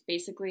 And it's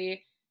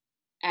basically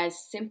as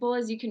simple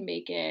as you can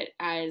make it,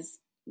 as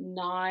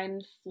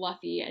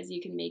non-fluffy as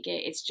you can make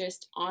it. It's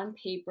just on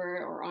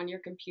paper or on your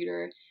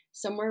computer,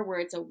 somewhere where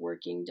it's a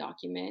working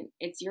document.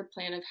 It's your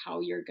plan of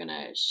how you're going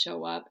to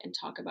show up and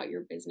talk about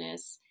your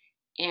business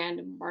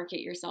and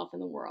market yourself in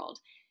the world.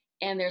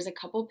 And there's a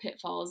couple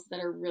pitfalls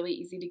that are really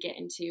easy to get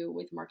into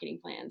with marketing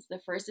plans.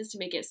 The first is to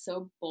make it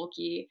so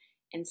bulky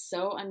and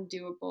so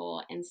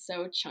undoable and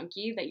so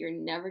chunky that you're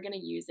never going to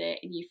use it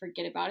and you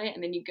forget about it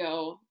and then you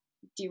go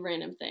do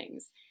random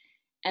things.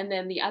 And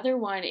then the other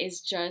one is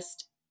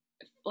just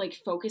like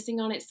focusing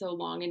on it so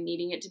long and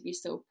needing it to be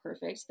so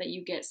perfect that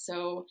you get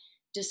so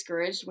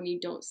discouraged when you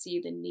don't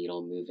see the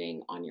needle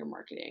moving on your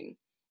marketing.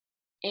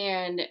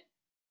 And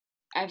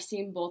I've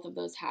seen both of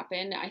those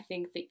happen. I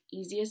think the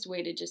easiest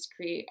way to just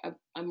create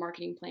a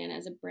marketing plan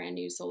as a brand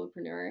new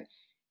solopreneur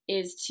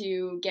is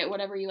to get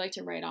whatever you like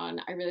to write on.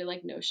 I really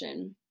like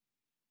Notion.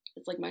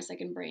 It's like my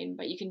second brain,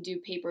 but you can do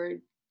paper,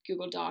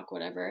 Google Doc,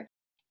 whatever,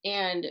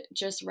 and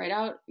just write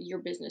out your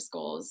business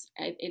goals.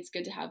 It's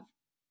good to have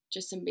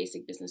just some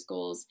basic business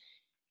goals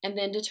and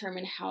then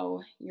determine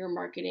how your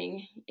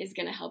marketing is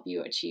going to help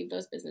you achieve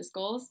those business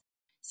goals.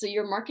 So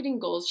your marketing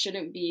goals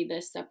shouldn't be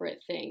this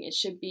separate thing. It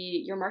should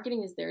be your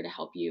marketing is there to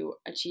help you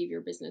achieve your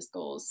business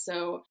goals.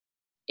 So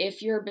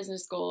if your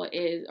business goal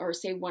is, or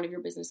say one of your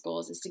business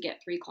goals is to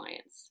get 3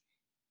 clients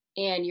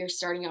and you're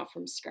starting out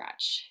from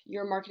scratch,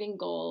 your marketing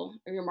goal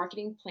or your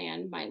marketing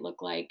plan might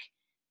look like,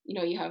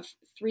 you have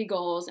 3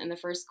 goals and the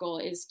first goal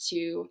is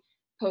to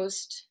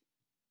post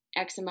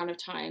X amount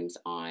of times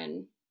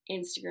on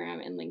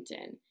Instagram and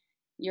LinkedIn.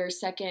 Your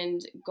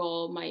second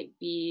goal might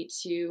be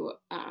to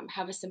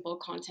have a simple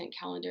content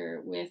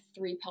calendar with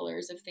 3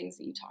 pillars of things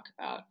that you talk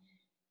about.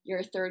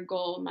 Your third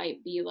goal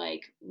might be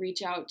like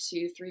reach out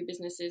to 3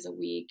 businesses a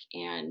week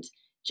and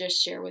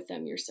just share with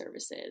them your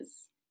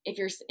services. If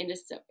you're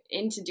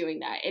into doing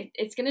that,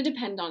 it's going to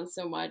depend on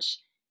so much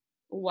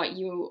what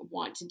you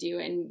want to do,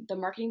 and the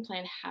marketing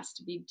plan has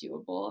to be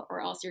doable,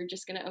 or else you're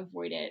just going to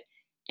avoid it.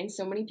 And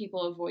so many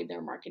people avoid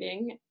their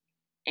marketing,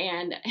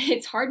 and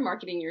it's hard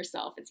marketing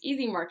yourself. It's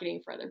easy marketing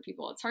for other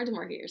people. It's hard to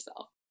market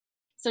yourself.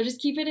 So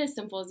just keep it as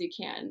simple as you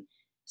can.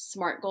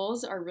 SMART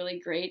goals are really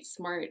great.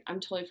 SMART, I'm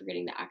totally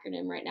forgetting the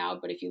acronym right now,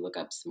 but if you look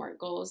up SMART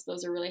goals,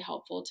 those are really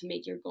helpful to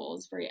make your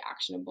goals very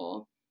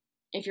actionable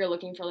if you're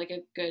looking for like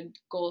a good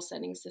goal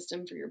setting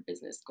system for your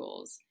business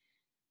goals.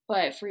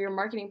 But for your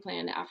marketing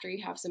plan, after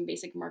you have some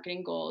basic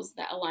marketing goals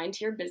that align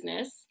to your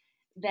business,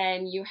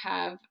 then you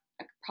have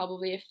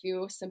probably a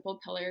few simple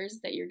pillars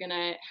that you're going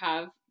to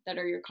have that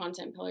are your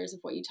content pillars of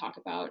what you talk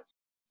about.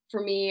 For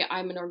me,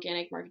 I'm an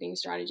organic marketing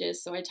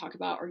strategist, so I talk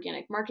about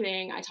organic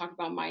marketing, I talk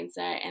about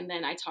mindset, and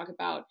then I talk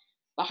about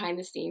behind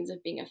the scenes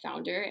of being a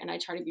founder, and I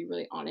try to be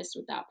really honest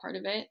with that part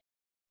of it.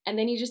 And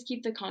then you just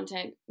keep the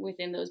content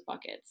within those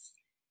buckets.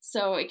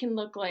 So it can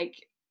look like,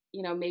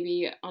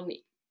 maybe on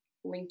the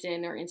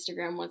LinkedIn or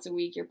Instagram once a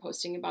week, you're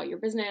posting about your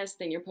business,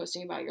 then you're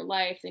posting about your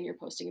life, then you're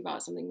posting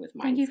about something with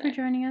mindset. Thank you for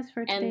joining us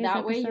for today's and that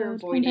episode. way you're I'm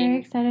avoiding very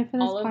excited for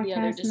this all of the other podcast,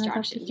 and I'd love to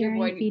distractions. hear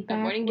You're any feedback,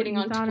 avoiding what getting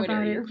you on thought Twitter,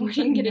 about it. you're Please let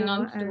avoiding me getting know,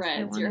 on as I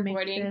Threads, want you're to make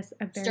avoiding this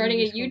a very starting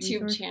a useful YouTube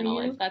resource for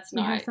channel you. if that's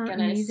We have not some going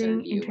to amazing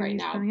serve you right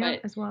interviews now. coming up,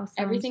 But as well as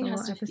some everything solo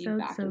has to feed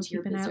episodes, back so into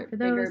your keep an eye out for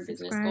bigger those. business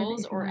Subscribe goals,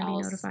 if you or want to be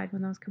else notified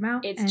when those come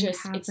out, it's and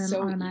just, have it's them so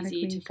easy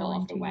automatically to go fall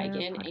off the into your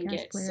wagon and podcast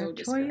get player so of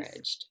choice.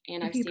 discouraged.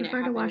 And If I've you seen it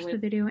prefer to watch happen the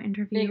with video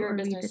interview bigger or read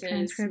the businesses,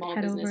 transcript, small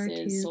head over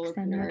businesses, to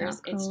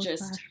solopreneurs. It's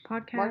just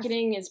xenia.co/podcast.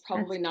 marketing is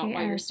probably That's not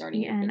why you're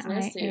starting your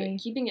business. So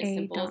keeping it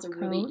simple is a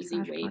really easy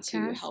way to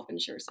ksnia.co/podcast. help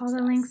ensure success. All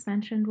the links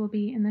mentioned will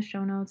be in the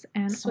show notes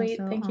and Sweet,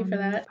 also thank you on for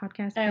the that.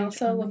 podcast I page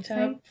also on the looked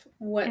website. up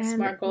what And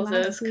SMART goals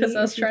is lastly, because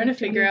I was if you'd trying to like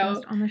to be figure a out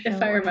guest on the show if I or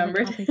have a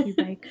remembered. topic you'd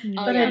like me to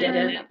But I cover,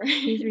 didn't.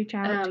 please reach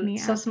out to me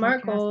So at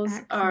SMART goals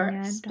are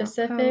podcast@xenia.co.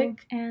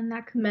 specific, And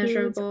that concludes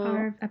measurable,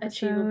 our episode. I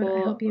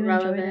achievable, hope you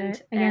enjoyed relevant,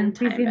 it. Again, and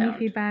please give me time-bound.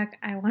 feedback.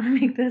 I want to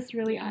make this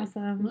really Yeah.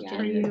 awesome Yeah, for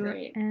that's you.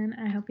 great. And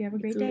I hope you have a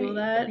great Google day.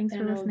 that, Thanks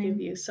for and it'll listening.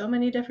 give you so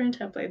many different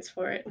templates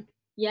for it.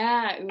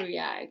 Yeah,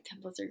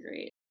 templates are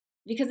great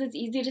because it's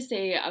easy to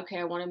say, okay,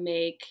 I want to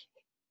make,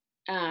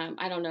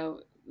 I don't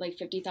know, like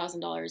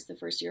 $50,000 the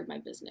first year of my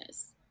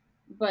business,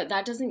 but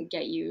that doesn't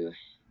get you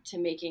to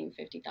making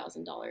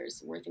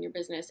 $50,000 worth in your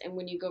business. And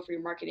when you go for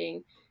your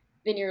marketing,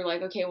 then you're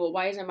like, okay, well,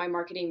 why isn't my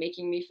marketing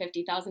making me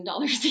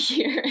 $50,000 a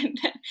year?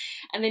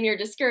 And then you're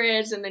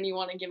discouraged, and then you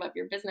want to give up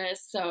your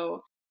business.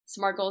 So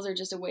SMART goals are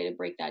just a way to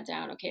break that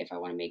down. Okay, if I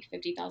want to make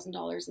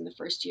 $50,000 in the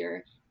first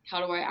year,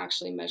 how do I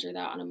actually measure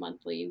that on a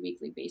monthly,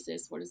 weekly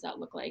basis? What does that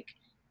look like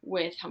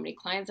with how many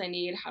clients I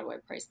need? How do I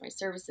price my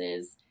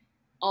services?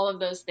 All of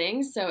those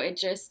things. So it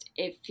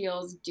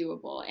feels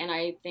doable. And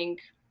I think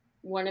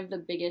one of the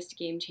biggest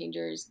game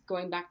changers,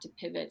 going back to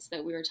pivots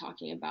that we were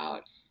talking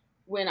about,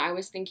 when I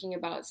was thinking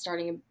about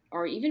starting,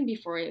 or even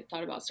before I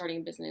thought about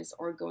starting a business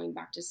or going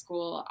back to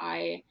school,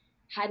 I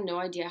had no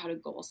idea how to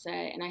goal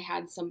set. And I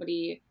had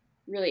somebody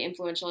really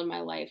influential in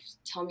my life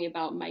tell me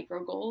about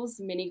micro goals,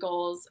 mini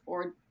goals,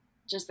 or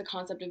just the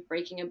concept of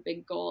breaking a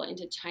big goal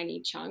into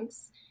tiny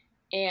chunks.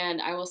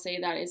 And I will say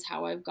that is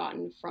how I've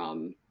gotten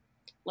from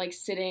like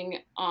sitting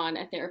on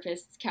a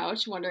therapist's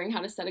couch wondering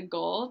how to set a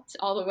goal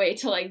all the way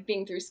to like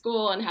being through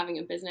school and having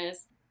a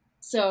business.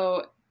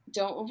 So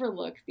don't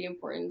overlook the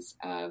importance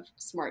of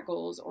SMART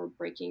goals or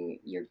breaking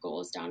your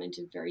goals down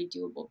into very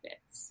doable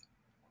bits.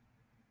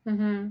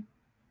 Mm-hmm.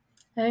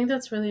 I think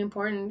that's really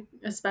important,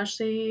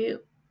 especially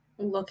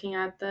looking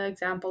at the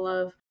example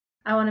of,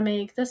 I want to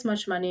make this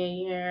much money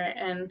a year.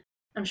 And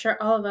I'm sure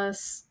all of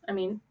us, I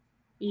mean,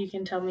 you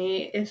can tell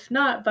me if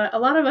not, but a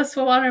lot of us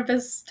will want our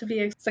business to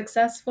be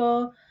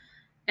successful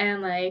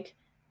and like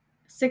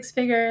 6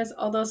 figures,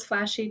 all those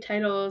flashy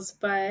titles.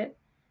 But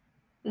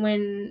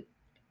when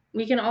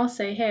we can all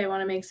say, hey, I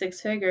want to make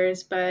 6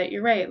 figures, but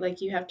you're right,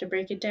 like you have to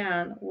break it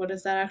down. What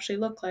does that actually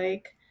look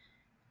like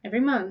every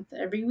month,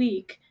 every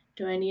week?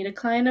 Do I need a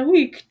client a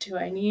week? Do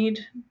I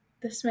need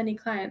this many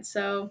clients?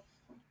 So,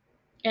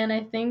 and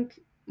I think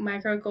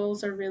micro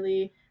goals are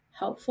really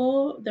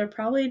helpful. They're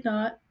probably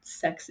not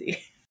sexy.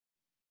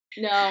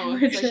 No,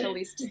 it's like the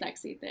least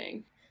sexy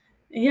thing.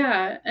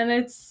 Yeah, and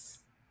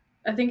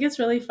I think it's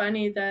really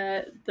funny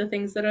that the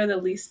things that are the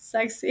least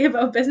sexy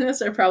about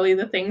business are probably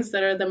the things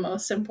that are the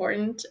most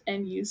important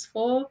and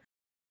useful.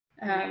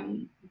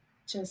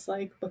 Just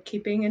like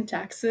bookkeeping and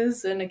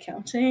taxes and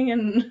accounting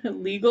and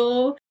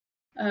legal.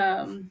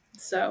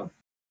 So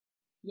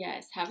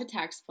yes, have a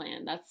tax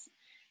plan.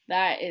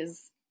 That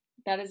is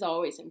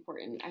always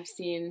important. I've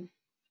seen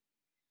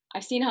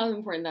how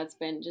important that's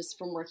been just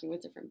from working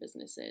with different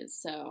businesses.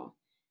 So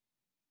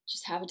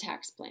just have a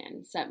tax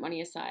plan, set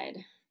money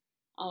aside,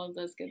 all of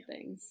those good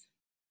things.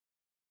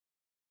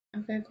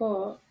 Okay,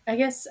 cool. I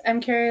guess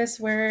I'm curious,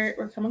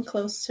 we're coming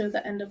close to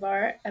the end of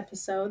our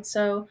episode.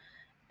 So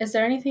is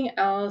there anything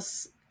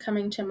else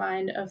coming to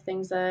mind of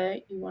things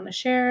that you want to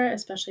share,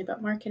 especially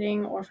about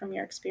marketing or from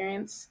your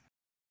experience?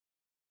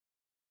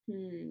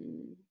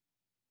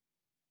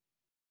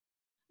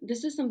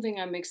 This is something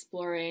I'm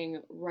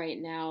exploring right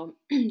now,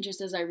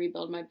 just as I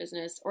rebuild my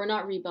business, or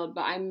not rebuild,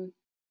 but I'm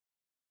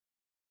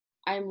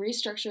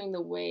restructuring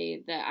the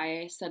way that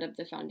I set up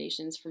the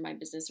foundations for my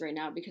business right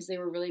now, because they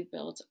were really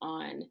built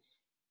on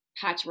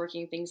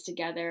patchworking things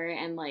together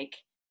and like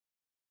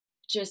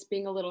just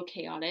being a little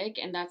chaotic,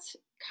 and that's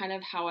kind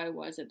of how I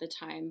was at the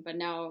time. But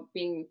now,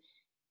 being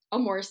a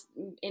more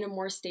in a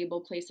more stable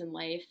place in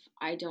life,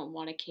 I don't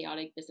want a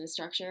chaotic business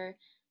structure.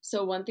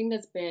 So one thing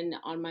that's been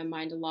on my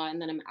mind a lot and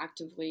that I'm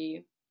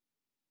actively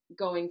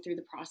going through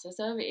the process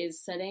of is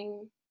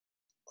setting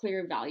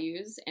clear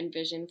values and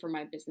vision for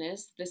my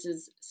business. This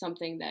is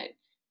something that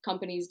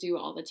companies do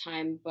all the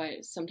time,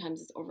 but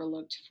sometimes it's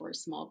overlooked for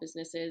small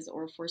businesses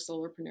or for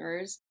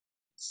solopreneurs.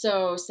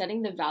 So,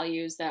 setting the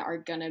values that are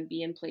going to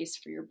be in place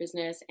for your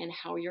business and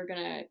how you're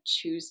going to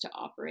choose to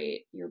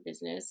operate your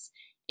business.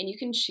 And you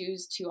can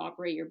choose to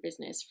operate your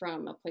business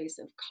from a place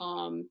of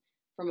calm,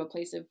 from a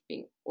place of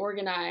being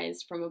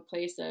organized, from a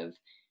place of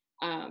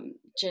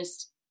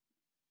just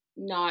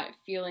not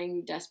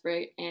feeling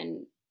desperate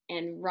and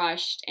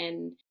rushed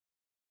and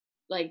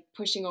like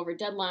pushing over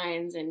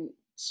deadlines and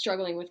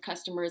struggling with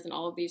customers and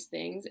all of these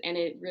things. And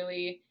it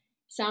really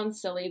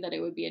sounds silly that it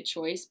would be a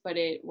choice, but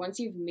it once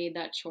you've made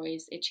that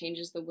choice, it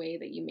changes the way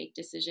that you make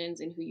decisions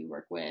and who you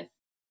work with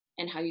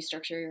and how you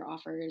structure your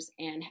offers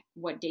and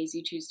what days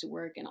you choose to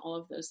work and all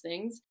of those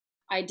things.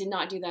 I did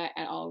not do that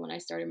at all when I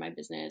started my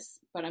business,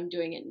 but I'm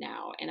doing it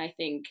now. And I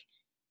think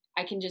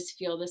I can just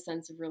feel the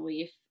sense of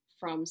relief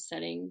from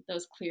setting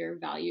those clear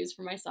values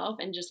for myself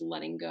and just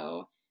letting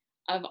go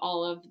of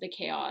all of the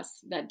chaos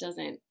that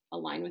doesn't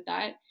align with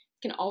that.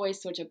 You can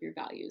always switch up your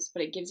values,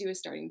 but it gives you a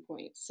starting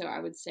point. So I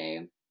would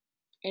say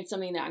it's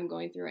something that I'm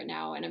going through right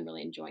now and I'm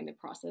really enjoying the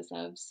process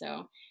of.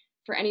 So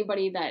for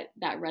anybody that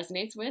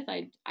resonates with,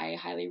 I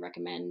highly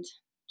recommend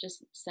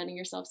just setting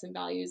yourself some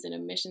values and a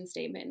mission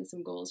statement and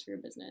some goals for your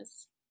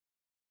business.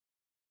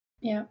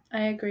 Yeah,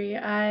 I agree.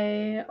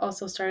 I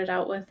also started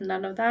out with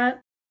none of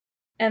that.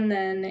 And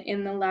then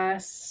in the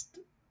last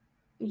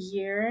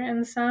year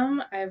and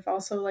some, I've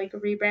also like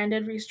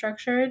rebranded,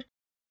 restructured,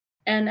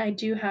 and I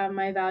do have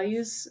my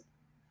values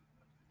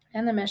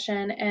and the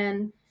mission.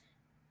 And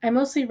I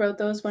mostly wrote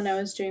those when I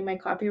was doing my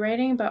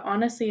copywriting, but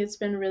honestly, it's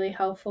been really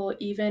helpful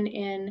even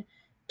in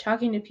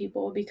talking to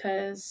people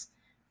because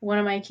one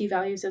of my key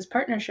values is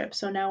partnership.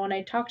 So now when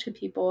I talk to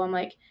people, I'm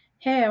like,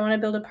 hey, I want to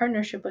build a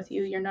partnership with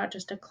you. You're not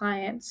just a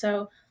client.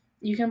 So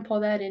you can pull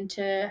that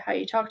into how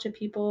you talk to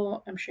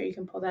people. I'm sure you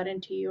can pull that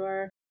into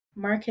your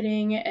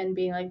marketing and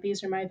being like,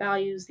 these are my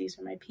values, these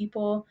are my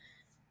people.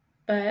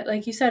 But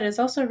like you said, it's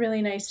also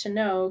really nice to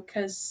know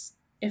because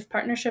if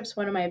partnership's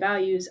one of my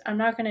values, I'm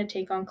not going to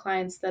take on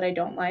clients that I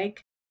don't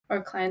like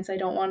or clients I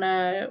don't want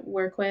to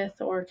work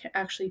with or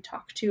actually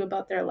talk to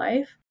about their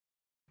life.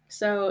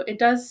 So it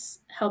does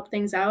help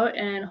things out,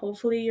 and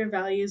hopefully, your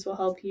values will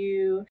help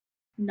you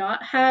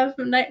not have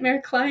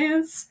nightmare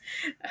clients.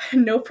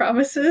 No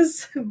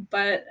promises,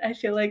 but I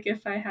feel like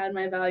if I had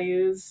my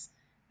values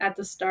at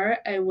the start,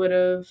 I would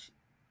have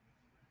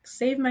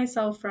save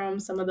myself from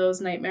some of those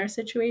nightmare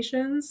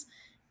situations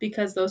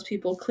because those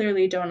people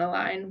clearly don't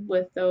align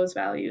with those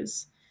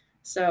values.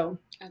 So,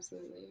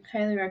 Absolutely.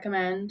 highly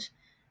recommend.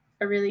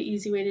 A really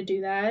easy way to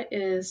do that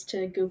is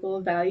to Google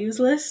a values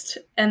list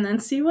and then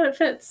see what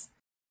fits.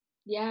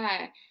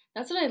 Yeah,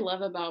 that's what I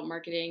love about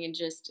marketing and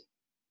just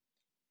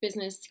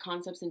business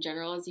concepts in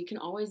general is you can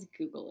always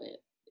Google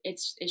it.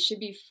 It should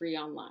be free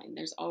online.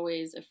 There's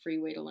always a free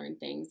way to learn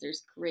things.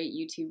 There's great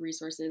YouTube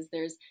resources.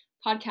 There's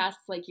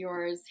podcasts like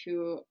yours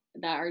who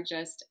that are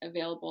just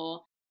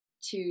available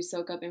to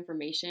soak up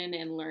information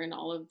and learn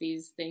all of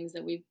these things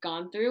that we've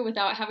gone through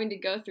without having to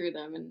go through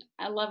them. And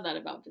I love that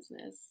about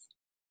business.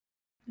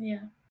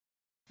 Yeah.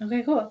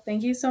 Okay, cool.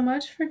 Thank you so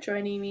much for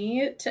joining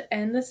me to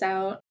end this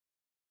out.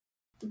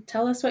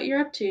 Tell us what you're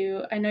up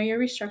to. I know you're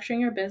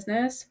restructuring your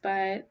business,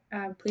 but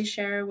please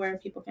share where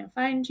people can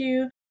find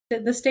you.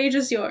 The stage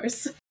is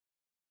yours.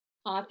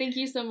 Aw, thank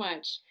you so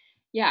much.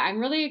 Yeah, I'm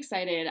really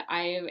excited.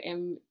 I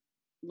am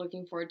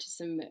looking forward to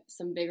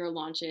some bigger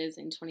launches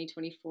in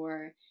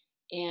 2024.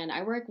 And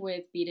I work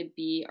with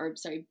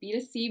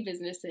B2C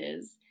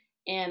businesses.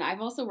 And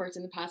I've also worked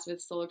in the past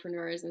with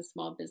solopreneurs and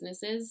small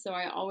businesses. So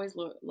I always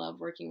love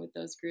working with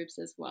those groups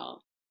as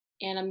well.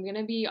 And I'm going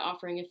to be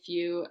offering a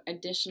few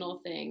additional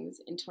things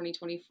in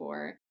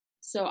 2024.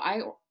 So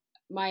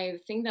my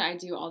thing that I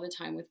do all the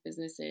time with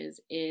businesses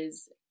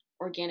is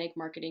organic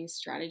marketing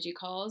strategy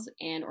calls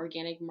and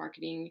organic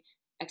marketing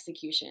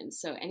execution.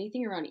 So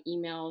anything around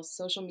email,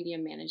 social media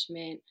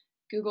management,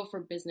 Google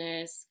for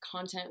Business,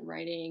 content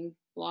writing,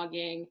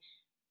 blogging,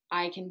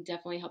 I can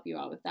definitely help you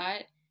out with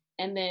that.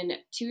 And then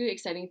two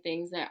exciting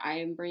things that I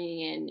am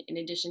bringing in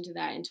addition to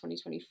that in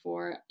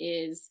 2024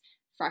 is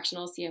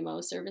fractional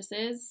CMO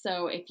services.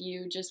 So if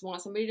you just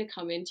want somebody to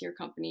come into your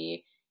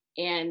company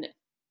and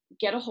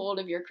get a hold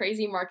of your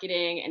crazy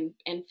marketing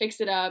and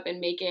fix it up and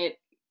make it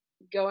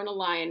go in a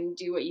line,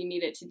 do what you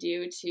need it to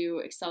do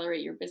to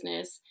accelerate your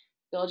business,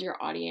 build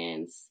your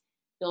audience,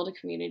 build a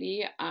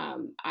community.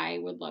 I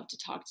would love to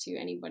talk to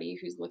anybody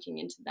who's looking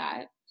into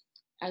that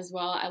as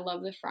well. I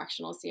love the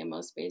fractional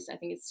CMO space. I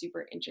think it's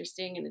super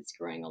interesting and it's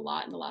growing a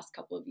lot in the last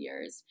couple of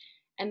years.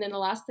 And then the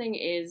last thing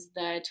is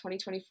the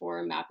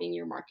 2024 Mapping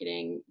Your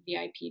Marketing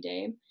VIP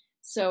Day.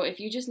 So if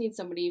you just need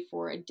somebody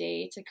for a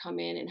day to come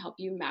in and help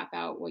you map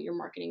out what your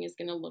marketing is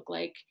going to look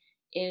like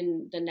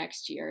in the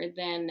next year,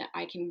 then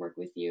I can work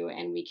with you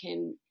and we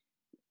can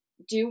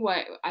do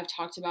what I've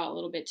talked about a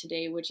little bit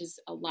today, which is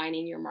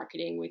aligning your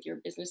marketing with your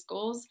business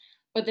goals,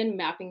 but then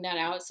mapping that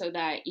out so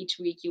that each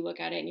week you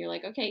look at it and you're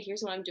like, okay,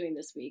 here's what I'm doing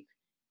this week.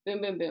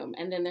 Boom, boom, boom.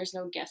 And then there's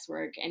no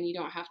guesswork and you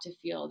don't have to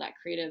feel that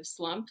creative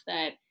slump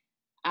that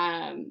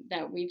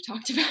we've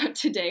talked about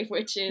today,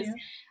 which is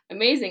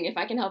amazing. If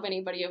I can help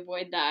anybody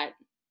avoid that,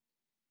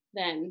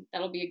 then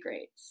that'll be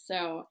great.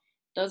 So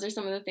those are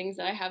some of the things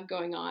that I have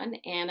going on,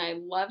 and I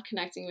love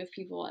connecting with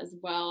people as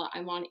well.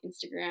 I'm on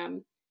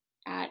Instagram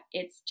at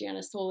It's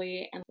Jana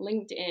Soli and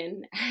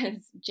LinkedIn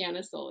as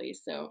Jana Soli.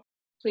 So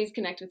please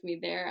connect with me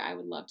there. I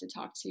would love to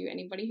talk to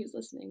anybody who's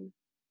listening.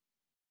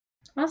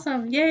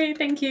 Awesome. Yay.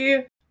 Thank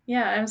you.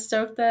 Yeah, I'm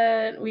stoked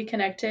that we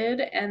connected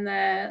and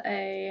that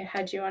I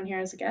had you on here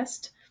as a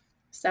guest.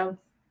 So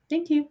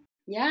thank you.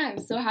 Yeah, I'm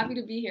so happy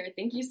to be here.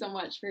 Thank you so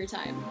much for your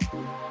time.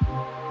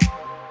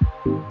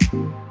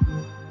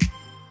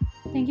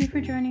 Thank you for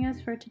joining us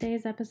for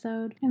today's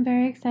episode. I'm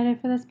very excited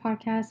for this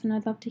podcast and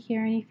I'd love to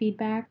hear any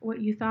feedback.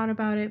 What you thought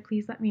about it,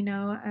 please let me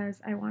know, as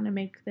I want to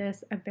make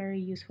this a very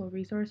useful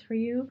resource for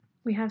you.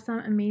 We have some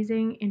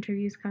amazing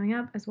interviews coming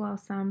up as well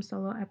as some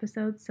solo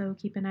episodes, so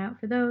keep an eye out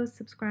for those.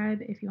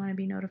 Subscribe if you want to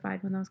be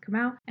notified when those come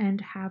out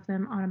and have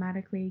them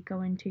automatically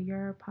go into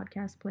your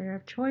podcast player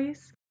of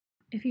choice.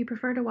 If you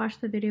prefer to watch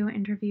the video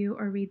interview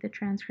or read the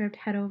transcript,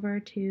 head over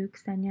to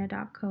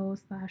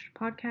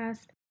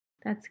ksenia.co/podcast.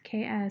 That's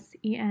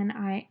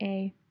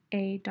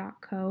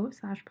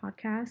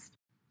ksenia.co/podcast.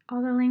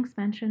 All the links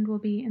mentioned will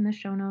be in the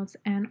show notes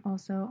and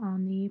also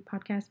on the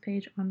podcast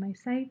page on my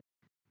site.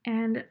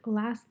 And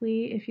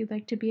lastly, if you'd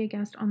like to be a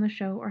guest on the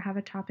show or have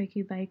a topic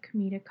you'd like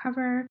me to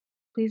cover,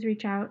 please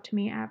reach out to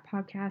me at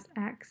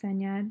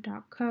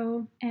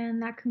podcast@ksenia.co.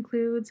 And that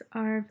concludes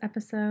our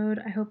episode.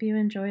 I hope you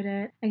enjoyed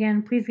it.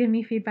 Again, please give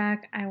me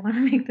feedback. I want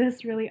to make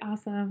this really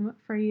awesome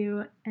for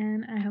you,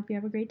 and I hope you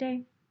have a great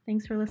day.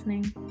 Thanks for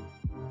listening.